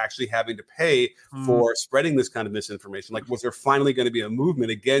people actually having to pay for spreading this kind of misinformation? Like, was there finally going to be a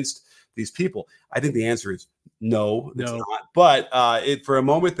movement against these people? I think the answer is no, it's not. But for a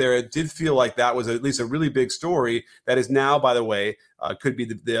moment there, it did feel like that was at least a really big story that is now, by the way, could be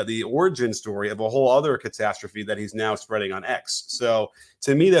the origin story of a whole other catastrophe that he's now spreading on X. So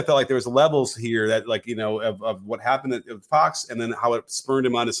to me, that felt like there was levels here that of what happened at Fox and then how it spurned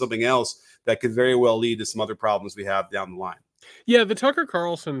him onto something else that could very well lead to some other problems we have down the line. Yeah, the Tucker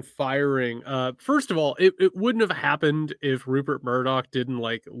Carlson firing, first of all, it wouldn't have happened if Rupert Murdoch didn't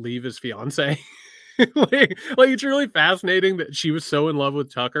leave his fiance. It's really fascinating that she was so in love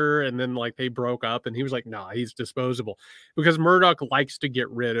with Tucker and then they broke up and he was like, nah, he's disposable, because Murdoch likes to get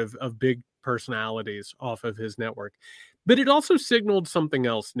rid of big personalities off of his network. But it also signaled something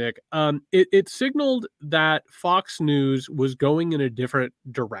else, Nick. It signaled that Fox News was going in a different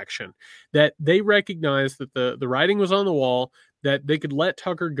direction, that they recognized that the writing was on the wall, that they could let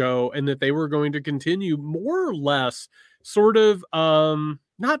Tucker go, and that they were going to continue more or less sort of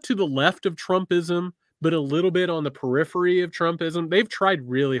not to the left of Trumpism, but a little bit on the periphery of Trumpism. They've tried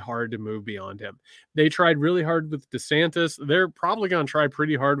really hard to move beyond him. They tried really hard with DeSantis. They're probably going to try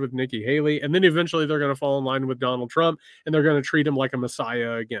pretty hard with Nikki Haley. And then eventually they're going to fall in line with Donald Trump, and they're going to treat him like a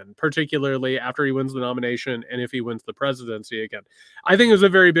messiah again, particularly after he wins the nomination and if he wins the presidency again. I think it was a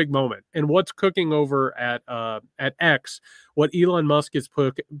very big moment. And what's cooking over at X, what Elon Musk is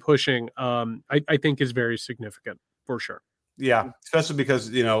pushing, I think is very significant for sure. Yeah, especially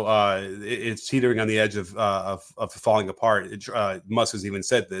because it's teetering on the edge of falling apart. Musk has even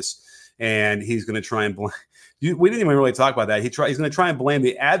said this, and he's going to try and blame. We didn't even really talk about that. He's going to try and blame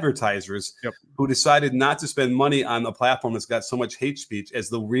the advertisers who decided not to spend money on a platform that's got so much hate speech as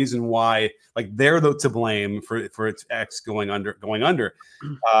the reason why, they're to blame for its X going under.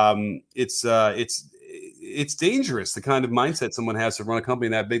 It's dangerous, the kind of mindset someone has to run a company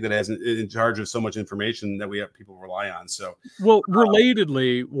that big that has in charge of so much information that we have people rely on. So, well,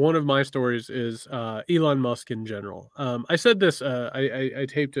 relatedly, one of my stories is Elon Musk in general. I said this. I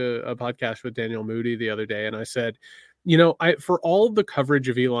taped a podcast with Daniel Moody the other day, and I said, for all of the coverage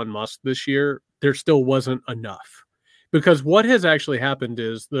of Elon Musk this year, there still wasn't enough. Because what has actually happened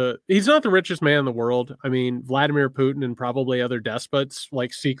is he's not the richest man in the world. I mean, Vladimir Putin and probably other despots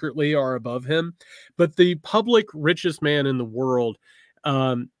secretly are above him. But the public richest man in the world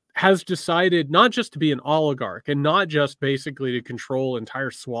has decided not just to be an oligarch and not just basically to control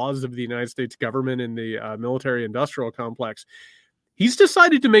entire swaths of the United States government and the military industrial complex. He's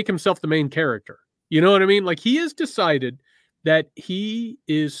decided to make himself the main character. You know what I mean? He has decided that he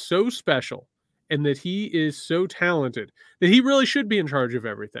is so special and that he is so talented that he really should be in charge of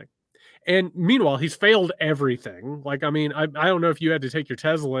everything. And meanwhile, he's failed everything. I don't know if you had to take your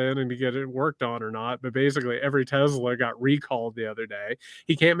Tesla in and to get it worked on or not, but basically every Tesla got recalled the other day.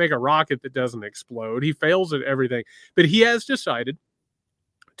 He can't make a rocket that doesn't explode. He fails at everything. But he has decided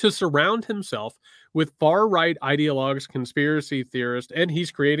to surround himself with far-right ideologues, conspiracy theorists, and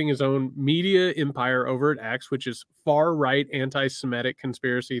he's creating his own media empire over at X, which is far-right anti-Semitic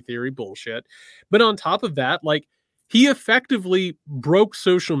conspiracy theory bullshit. But on top of that, he effectively broke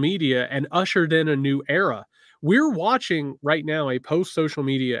social media and ushered in a new era. We're watching right now a post-social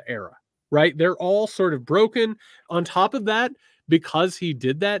media era, right? They're all sort of broken. On top of that, because he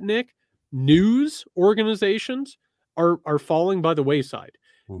did that, Nick, news organizations are falling by the wayside.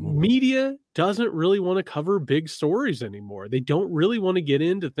 Mhm. Media doesn't really want to cover big stories anymore. They don't really want to get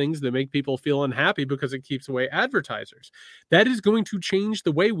into things that make people feel unhappy because it keeps away advertisers. That is going to change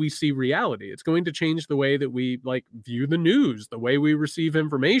the way we see reality. It's going to change the way that we like view the news, the way we receive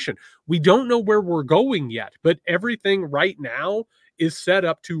information. We don't know where we're going yet, but everything right now is set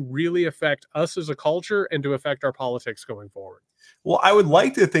up to really affect us as a culture and to affect our politics going forward. Well, I would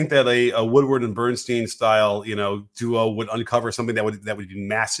like to think that a Woodward and Bernstein style, duo would uncover something that would be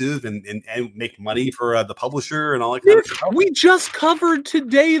massive and make money for the publisher and all that kind of stuff. We just covered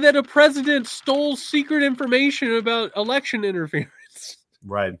today that a president stole secret information about election interference.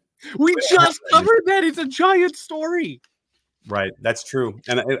 Right. We just covered that. It's a giant story. Right. That's true.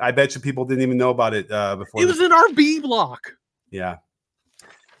 And I bet you people didn't even know about it before. It was in our B block. Yeah.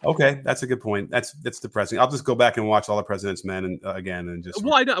 Okay, that's a good point. That's depressing. I'll just go back and watch All the President's Men and again and just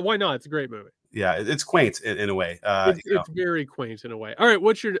why not? Why not? It's a great movie. Yeah, it's quaint in a way. It's very quaint in a way. All right,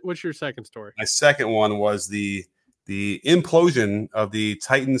 what's your second story? My second one was the implosion of the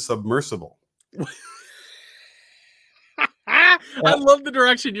Titan submersible. I love the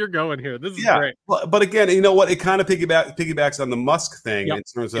direction you're going here. This is great. But again, you know what? It kind of piggybacks on the Musk thing in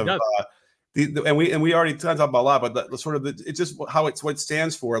terms of and we already talked about a lot, but it's just what it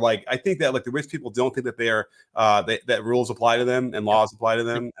stands for. Like, I think that like the rich people don't think that they are that rules apply to them and laws apply to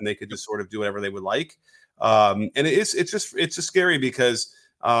them, and they could just sort of do whatever they would like. And it's just scary because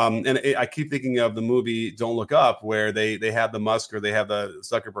I keep thinking of the movie Don't Look Up, where they have the Musk or they have the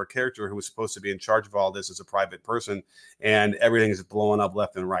Zuckerberg character who was supposed to be in charge of all this as a private person, and everything is blowing up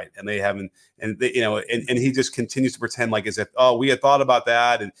left and right, and they haven't, and they, and he just continues to pretend like as if, oh, we had thought about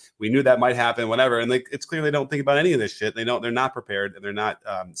that and we knew that might happen, whatever, and it's clear they don't think about any of this shit. They're not prepared, and they're not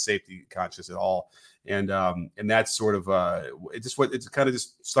safety conscious at all. And that's sort of it's kind of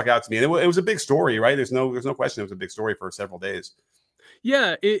just stuck out to me, and it was a big story, right? There's no question it was a big story for several days.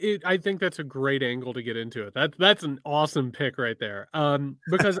 Yeah, I think that's a great angle to get into it. That's an awesome pick right there.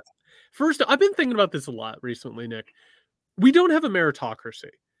 Because first, I've been thinking about this a lot recently, Nick. We don't have a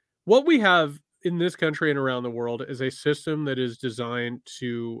meritocracy. What we have in this country and around the world is a system that is designed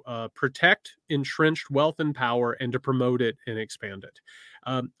to protect entrenched wealth and power and to promote it and expand it.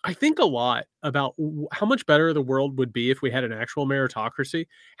 I think a lot about how much better the world would be if we had an actual meritocracy,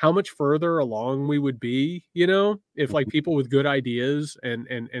 how much further along we would be, if like people with good ideas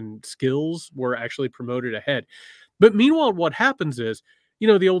and skills were actually promoted ahead. But meanwhile, what happens is,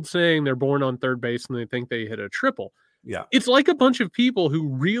 the old saying, they're born on third base and they think they hit a triple. Yeah. It's like a bunch of people who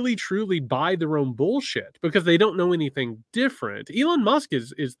really truly buy their own bullshit because they don't know anything different. Elon Musk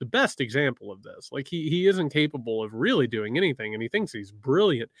is the best example of this. Like he isn't capable of really doing anything, and he thinks he's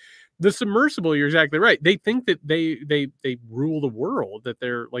brilliant. The submersible, you're exactly right. They think that they rule the world, that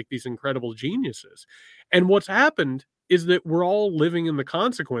they're like these incredible geniuses. And what's happened is that we're all living in the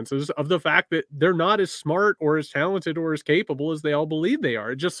consequences of the fact that they're not as smart or as talented or as capable as they all believe they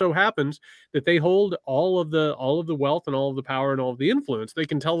are. It just so happens that they hold all of the wealth and all of the power and all of the influence. They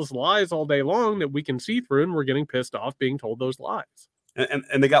can tell us lies all day long that we can see through, and we're getting pissed off being told those lies.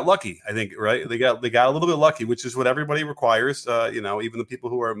 And they got lucky, I think, right? They got a little bit lucky, which is what everybody requires. Even the people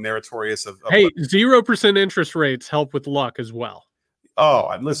who are meritorious of 0% interest rates help with luck as well.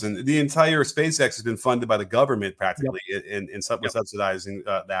 Oh, listen, the entire SpaceX has been funded by the government practically in subsidizing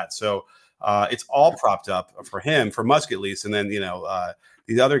that. So it's all propped up for him, for Musk at least. And then,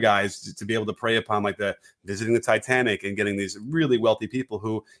 these other guys to be able to prey upon like visiting the Titanic and getting these really wealthy people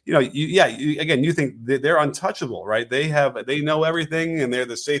who, you think they're untouchable, right? They know everything and they're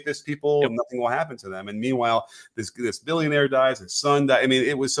the safest people and nothing will happen to them. And meanwhile, this billionaire dies, his son died. I mean,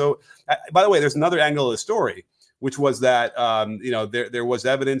 it was so, by the way, there's another angle of the story, which was that there was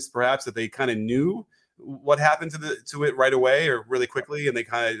evidence perhaps that they kind of knew what happened to it right away or really quickly, and they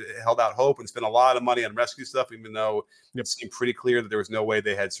kind of held out hope and spent a lot of money on rescue stuff, even though it seemed pretty clear that there was no way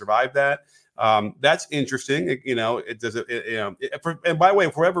they had survived that. That's interesting. It does and by the way,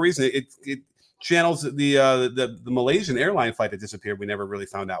 for whatever reason, it channels the Malaysian airline flight that disappeared. We never really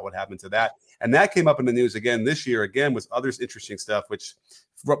found out what happened to that, and that came up in the news again this year, again with other interesting stuff, which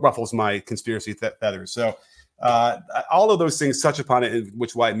ruffles my conspiracy feathers. So. All of those things touch upon it,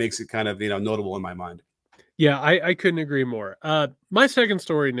 which why it makes it kind of notable in my mind. Yeah, I couldn't agree more. My second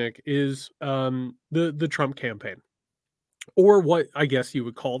story, Nick, is the Trump campaign, or what I guess you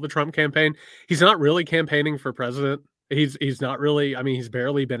would call the Trump campaign. He's not really campaigning for president He's not really, I mean, he's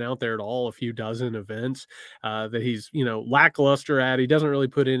barely been out there at all, a few dozen events that he's, lackluster at. He doesn't really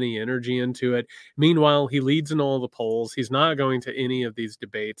put any energy into it. Meanwhile, he leads in all the polls. He's not going to any of these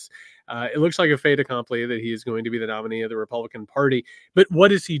debates. It looks like a fait accompli that he is going to be the nominee of the Republican Party. But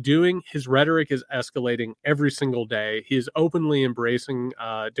what is he doing? His rhetoric is escalating every single day. He is openly embracing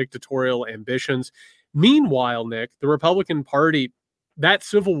dictatorial ambitions. Meanwhile, Nick, the Republican Party, that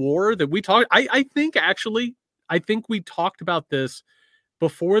civil war that we talked, I think we talked about this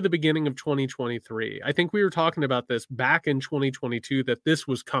before the beginning of 2023. I think we were talking about this back in 2022, that this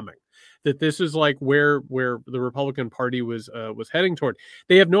was coming, that this is like where the Republican Party was heading toward.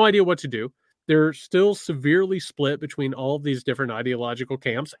 They have no idea what to do. They're still severely split between all of these different ideological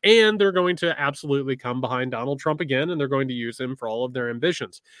camps, and they're going to absolutely come behind Donald Trump again, and they're going to use him for all of their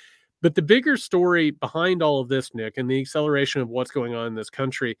ambitions. But the bigger story behind all of this, Nick, and the acceleration of what's going on in this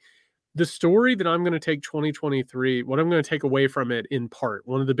country, the story that I'm going to take 2023, what I'm going to take away from it in part,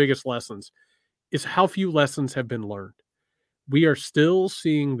 one of the biggest lessons, is how few lessons have been learned. We are still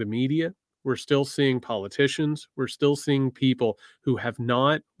seeing the media. We're still seeing politicians. We're still seeing people who have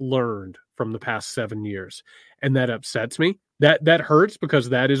not learned from the past 7 years. And that upsets me. That hurts, because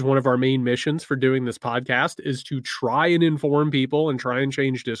that is one of our main missions for doing this podcast, is to try and inform people and try and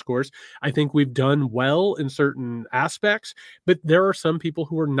change discourse. I think we've done well in certain aspects, but there are some people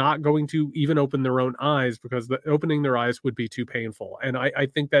who are not going to even open their own eyes, because opening their eyes would be too painful. And I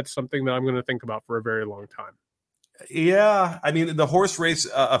think that's something that I'm going to think about for a very long time. Yeah, I mean, the horse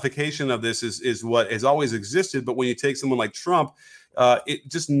race-ification of this is what has always existed. But when you take someone like Trump, it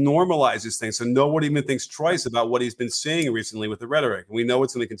just normalizes things. So nobody even thinks twice about what he's been saying recently with the rhetoric. We know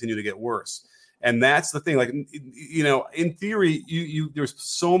it's going to continue to get worse. And that's the thing. Like, in theory, there's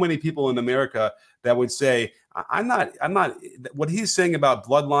so many people in America that would say, I'm not what he's saying about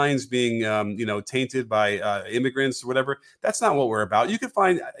bloodlines being, tainted by immigrants or whatever. That's not what we're about. You could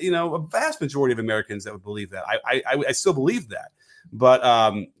find, a vast majority of Americans that would believe that. I still believe that.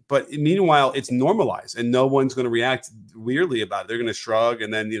 But meanwhile, it's normalized, and no one's going to react weirdly about it. They're going to shrug,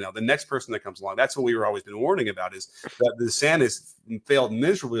 and then the next person that comes along. That's what we were always been warning about, is that DeSantis failed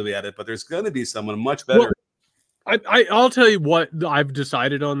miserably at it, but there's going to be someone much better. Well, I'll tell you what I've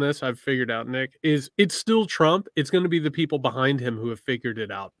decided on this. I've figured out, Nick, is it's still Trump. It's going to be the people behind him who have figured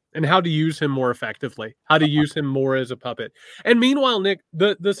it out, and how to use him more effectively, how to use him more as a puppet. And meanwhile, Nick,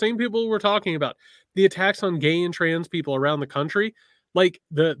 the same people we're talking about, the attacks on gay and trans people around the country, like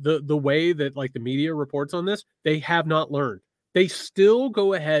the way that like the media reports on this, they have not learned. They still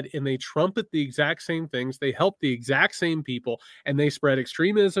go ahead and they trumpet the exact same things. They help the exact same people, and they spread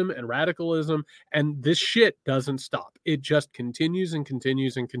extremism and radicalism. And this shit doesn't stop. It just continues and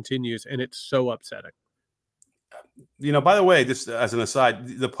continues and continues. And it's so upsetting. By the way, just as an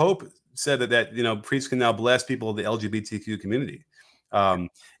aside, the Pope said that priests can now bless people of the LGBTQ community.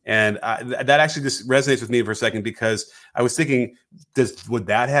 And that actually just resonates with me for a second, because I was thinking, would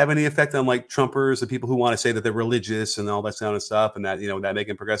that have any effect on like Trumpers, the people who want to say that they're religious and all that kind of stuff, and that that make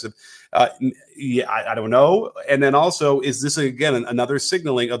them progressive? Yeah, I don't know. And then also, is this again another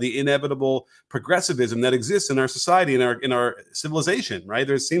signaling of the inevitable progressivism that exists in our society, in our civilization? Right?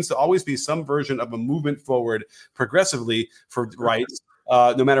 There seems to always be some version of a movement forward progressively for rights.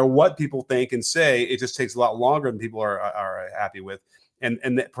 No matter what people think and say, it just takes a lot longer than people are happy with.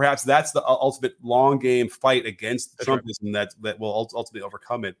 And perhaps that's the ultimate long game fight against Trumpism, right, that will ultimately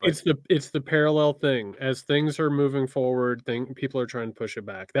overcome it. But it's the parallel thing. As things are moving forward, people are trying to push it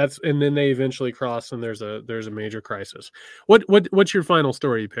back. And then they eventually cross, and there's a major crisis. What's your final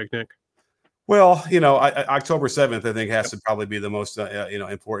story you pick, Nick? Well, October 7th, I think, has to probably be the most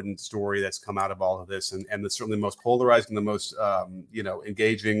important story that's come out of all of this, and it's certainly the most polarizing, the most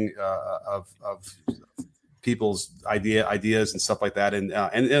engaging of people's ideas and stuff like that,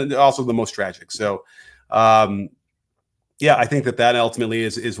 and also the most tragic. So, I think that ultimately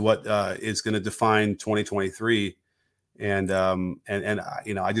is what is going to define 2023, and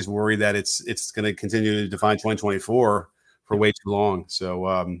I just worry that it's going to continue to define 2024 for way too long.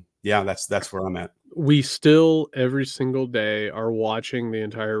 So, that's where I'm at. We still every single day are watching the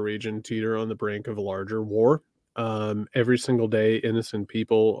entire region teeter on the brink of a larger war. Every single day, innocent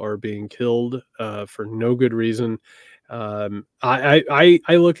people are being killed for no good reason. I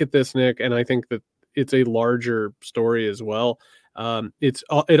look at this, Nick, and I think that it's a larger story as well.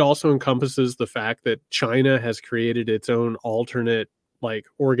 It also encompasses the fact that China has created its own alternate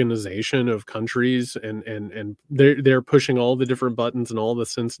organization of countries, and they're pushing all the different buttons and all the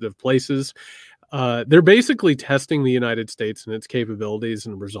sensitive places. They're basically testing the United States and its capabilities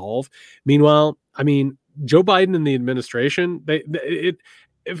and resolve. Meanwhile, I mean, Joe Biden and the administration,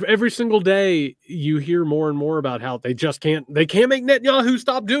 every single day you hear more and more about how they can't make Netanyahu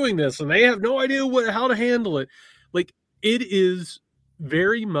stop doing this, and they have no idea how to handle it. Like, it is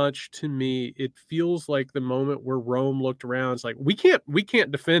very much, to me, it feels like the moment where Rome looked around. It's like, we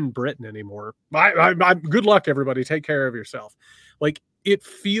can't defend Britain anymore. Good luck, everybody. Take care of yourself. Like, it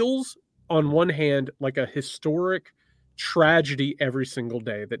feels on one hand like a historic tragedy every single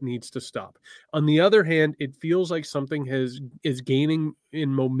day that needs to stop. On the other hand, it feels like something is gaining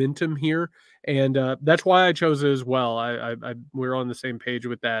in momentum here, and that's why I chose it as well. We're on the same page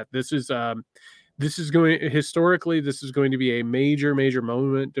with that. This is going historically. This is going to be a major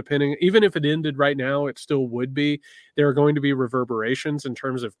moment. Depending, even if it ended right now, it still would be. There are going to be reverberations in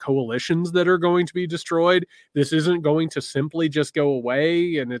terms of coalitions that are going to be destroyed. This isn't going to simply just go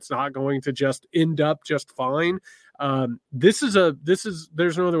away, and it's not going to just end up just fine. There's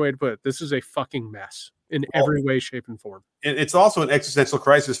no other way to put it. This is a fucking mess in every way, shape, and form. And it's also an existential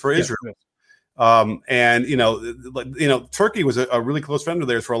crisis for Israel. Yes. And Turkey was a really close friend of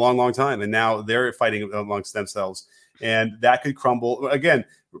theirs for a long time, and now they're fighting amongst themselves, and that could crumble again.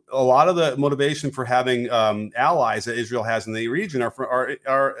 A lot of the motivation for having allies that Israel has in the region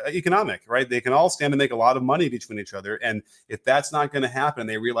are economic, right? They can all stand to make a lot of money between each other, and if that's not going to happen,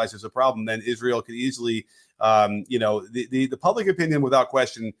 they realize there's a problem. Then Israel could easily, the public opinion, without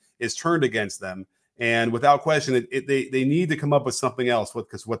question, is turned against them. And without question, they need to come up with something else,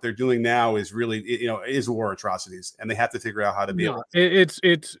 because what they're doing now is really, is war atrocities, and they have to figure out how to be able to. It's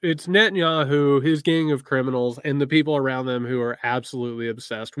Netanyahu, his gang of criminals, and the people around them who are absolutely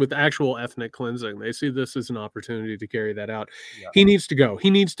obsessed with actual ethnic cleansing. They see this as an opportunity to carry that out. Yeah. He needs to go. He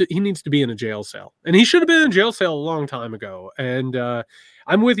needs to be in a jail cell, and he should have been in a jail cell a long time ago. And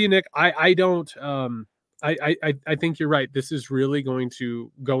I'm with you, Nick. I don't. I think you're right. This is really going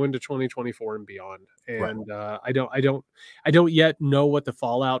to go into 2024 and beyond, and right. I don't yet know what the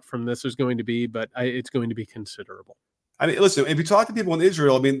fallout from this is going to be, but it's going to be considerable. I mean, listen, if you talk to people in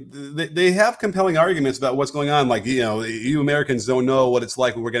Israel, I mean, they have compelling arguments about what's going on. Like, you Americans don't know what it's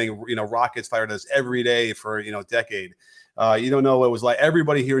like when we're getting, rockets fired at us every day for, a decade. You don't know what it was like.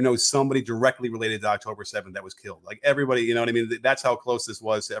 Everybody here knows somebody directly related to October 7th that was killed. Like, everybody, you know what I mean? That's how close this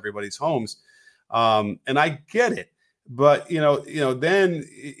was to everybody's homes. And I get it, but then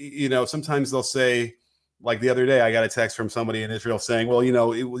sometimes they'll say, like the other day, I got a text from somebody in Israel saying, well,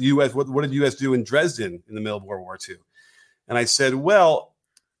 U.S. What did U.S. do in Dresden in the middle of World War II? And I said, well,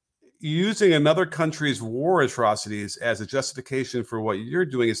 using another country's war atrocities as a justification for what you're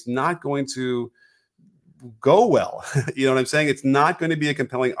doing is not going to go well. You know what I'm saying? It's not going to be a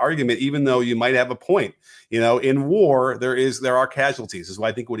compelling argument, even though you might have a point. In war, there are casualties, is what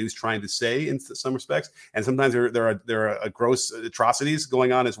I think what he was trying to say in some respects. And sometimes there are gross atrocities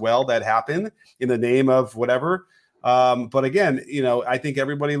going on as well that happen in the name of whatever. But again, I think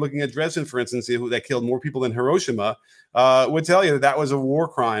everybody looking at Dresden, for instance, that killed more people than Hiroshima, would tell you that was a war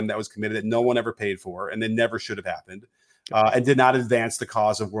crime that was committed that no one ever paid for, and it never should have happened, and did not advance the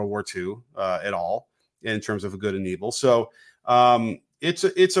cause of World War II at all in terms of good and evil. So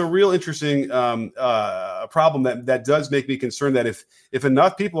it's a real interesting problem that does make me concerned that if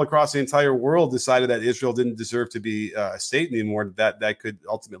enough people across the entire world decided that Israel didn't deserve to be a state anymore, that could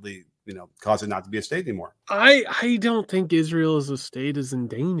ultimately cause it not to be a state anymore. I don't think Israel as a state is in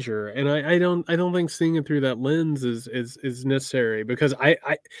danger, and I don't think seeing it through that lens is necessary, because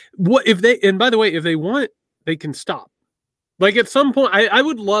what if they, and by the way, if they want, they can stop. Like, at some point, I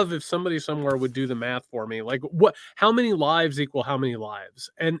would love if somebody somewhere would do the math for me. Like, how many lives equal how many lives?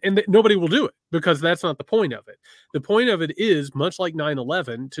 And nobody will do it, because that's not the point of it. The point of it is, much like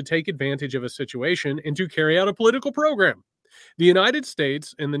 9/11, to take advantage of a situation and to carry out a political program. The United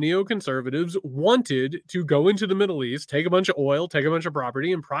States and the neoconservatives wanted to go into the Middle East, take a bunch of oil, take a bunch of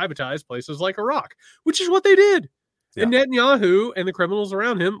property, and privatize places like Iraq, which is what they did. Yeah. And Netanyahu and the criminals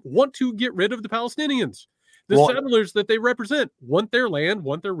around him want to get rid of the Palestinians. The settlers that they represent want their land,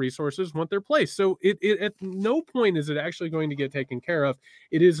 want their resources, want their place. So it at no point is it actually going to get taken care of.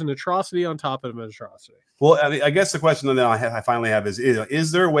 It is an atrocity on top of an atrocity. Well, I mean, I guess the question that I finally have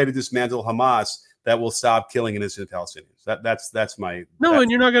is there a way to dismantle Hamas that will stop killing innocent Palestinians? That's my no, and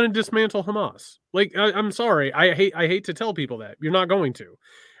you're not going to dismantle Hamas. Like, I'm sorry, I hate to tell people that you're not going to.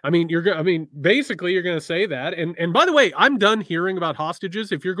 I mean, basically, you're going to say that. And by the way, I'm done hearing about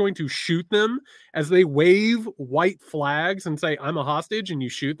hostages. If you're going to shoot them as they wave white flags and say, I'm a hostage, and you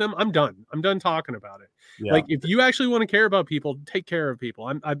shoot them, I'm done. I'm done talking about it. Yeah. Like, if you actually want to care about people, take care of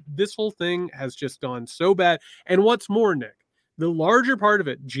people. This whole thing has just gone so bad. And what's more, Nick, the larger part of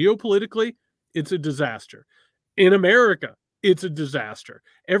it, geopolitically, it's a disaster. In America, it's a disaster.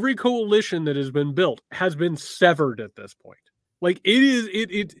 Every coalition that has been built has been severed at this point. Like it is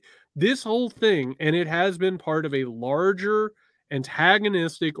it this whole thing, and it has been part of a larger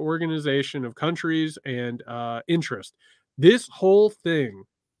antagonistic organization of countries and interest. This whole thing,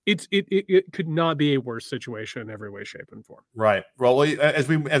 it could not be a worse situation in every way, shape, and form. Right. Well, as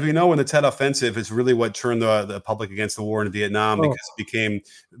we know, in the Tet Offensive is really what turned the public against the war in Vietnam, Oh, because it became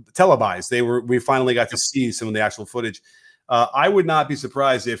televised. We finally got to yep. see some of the actual footage. I would not be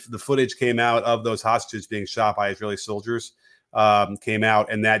surprised if the footage came out of those hostages being shot by Israeli soldiers, came out,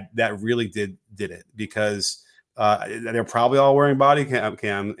 and that really did it, because they're probably all wearing body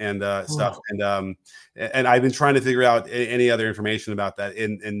cam and stuff, and I've been trying to figure out any other information about that,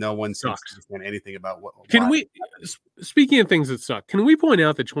 and no one seems to Sucks. understand anything about Can why. we, speaking of things that suck, can we point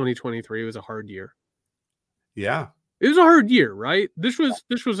out that 2023 was a hard year? Yeah. It was a hard year, right? This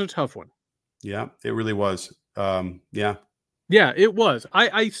was a tough one. Yeah, it really was. Yeah. Yeah, it was.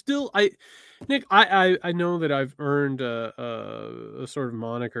 Nick, I know that I've earned a sort of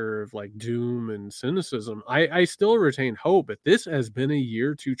moniker of like doom and cynicism. I still retain hope, but this has been a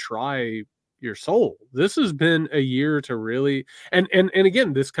year to try your soul. This has been a year to really, and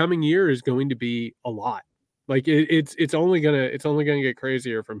again, this coming year is going to be a lot. Like it's only gonna get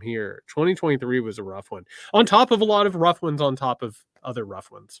crazier from here. 2023 was a rough one, on top of a lot of rough ones, on top of other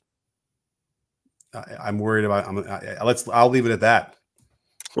rough ones. I'm worried about. I'll leave it at that.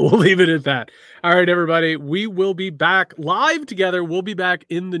 We'll leave it at that. All right, everybody. We will be back live together. We'll be back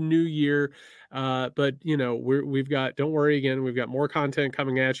in the new year. But you know, we've got, don't worry again, we've got more content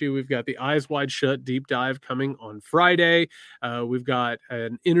coming at you. We've got the Eyes Wide Shut deep dive coming on Friday. We've got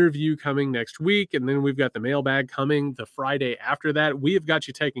an interview coming next week, and then we've got the mailbag coming the Friday after that. We have got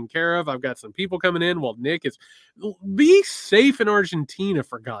you taken care of. I've got some people coming in while Nick is, be safe in Argentina,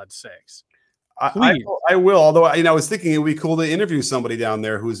 for God's sakes. I will. Although I was thinking it would be cool to interview somebody down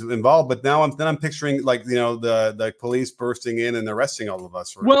there who's involved, but now I'm picturing, like, the police bursting in and arresting all of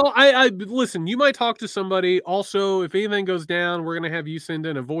us. Well, I listen. You might talk to somebody. Also, if anything goes down, we're gonna have you send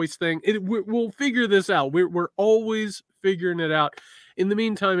in a voice thing. We'll figure this out. We're always figuring it out. In the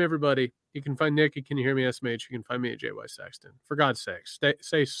meantime, everybody, you can find Nick. You can hear me, SMH. You can find me at JY Sexton. For God's sake,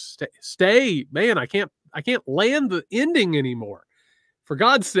 stay. Man, I can't land the ending anymore. For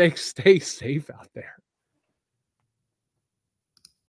God's sake, stay safe out there.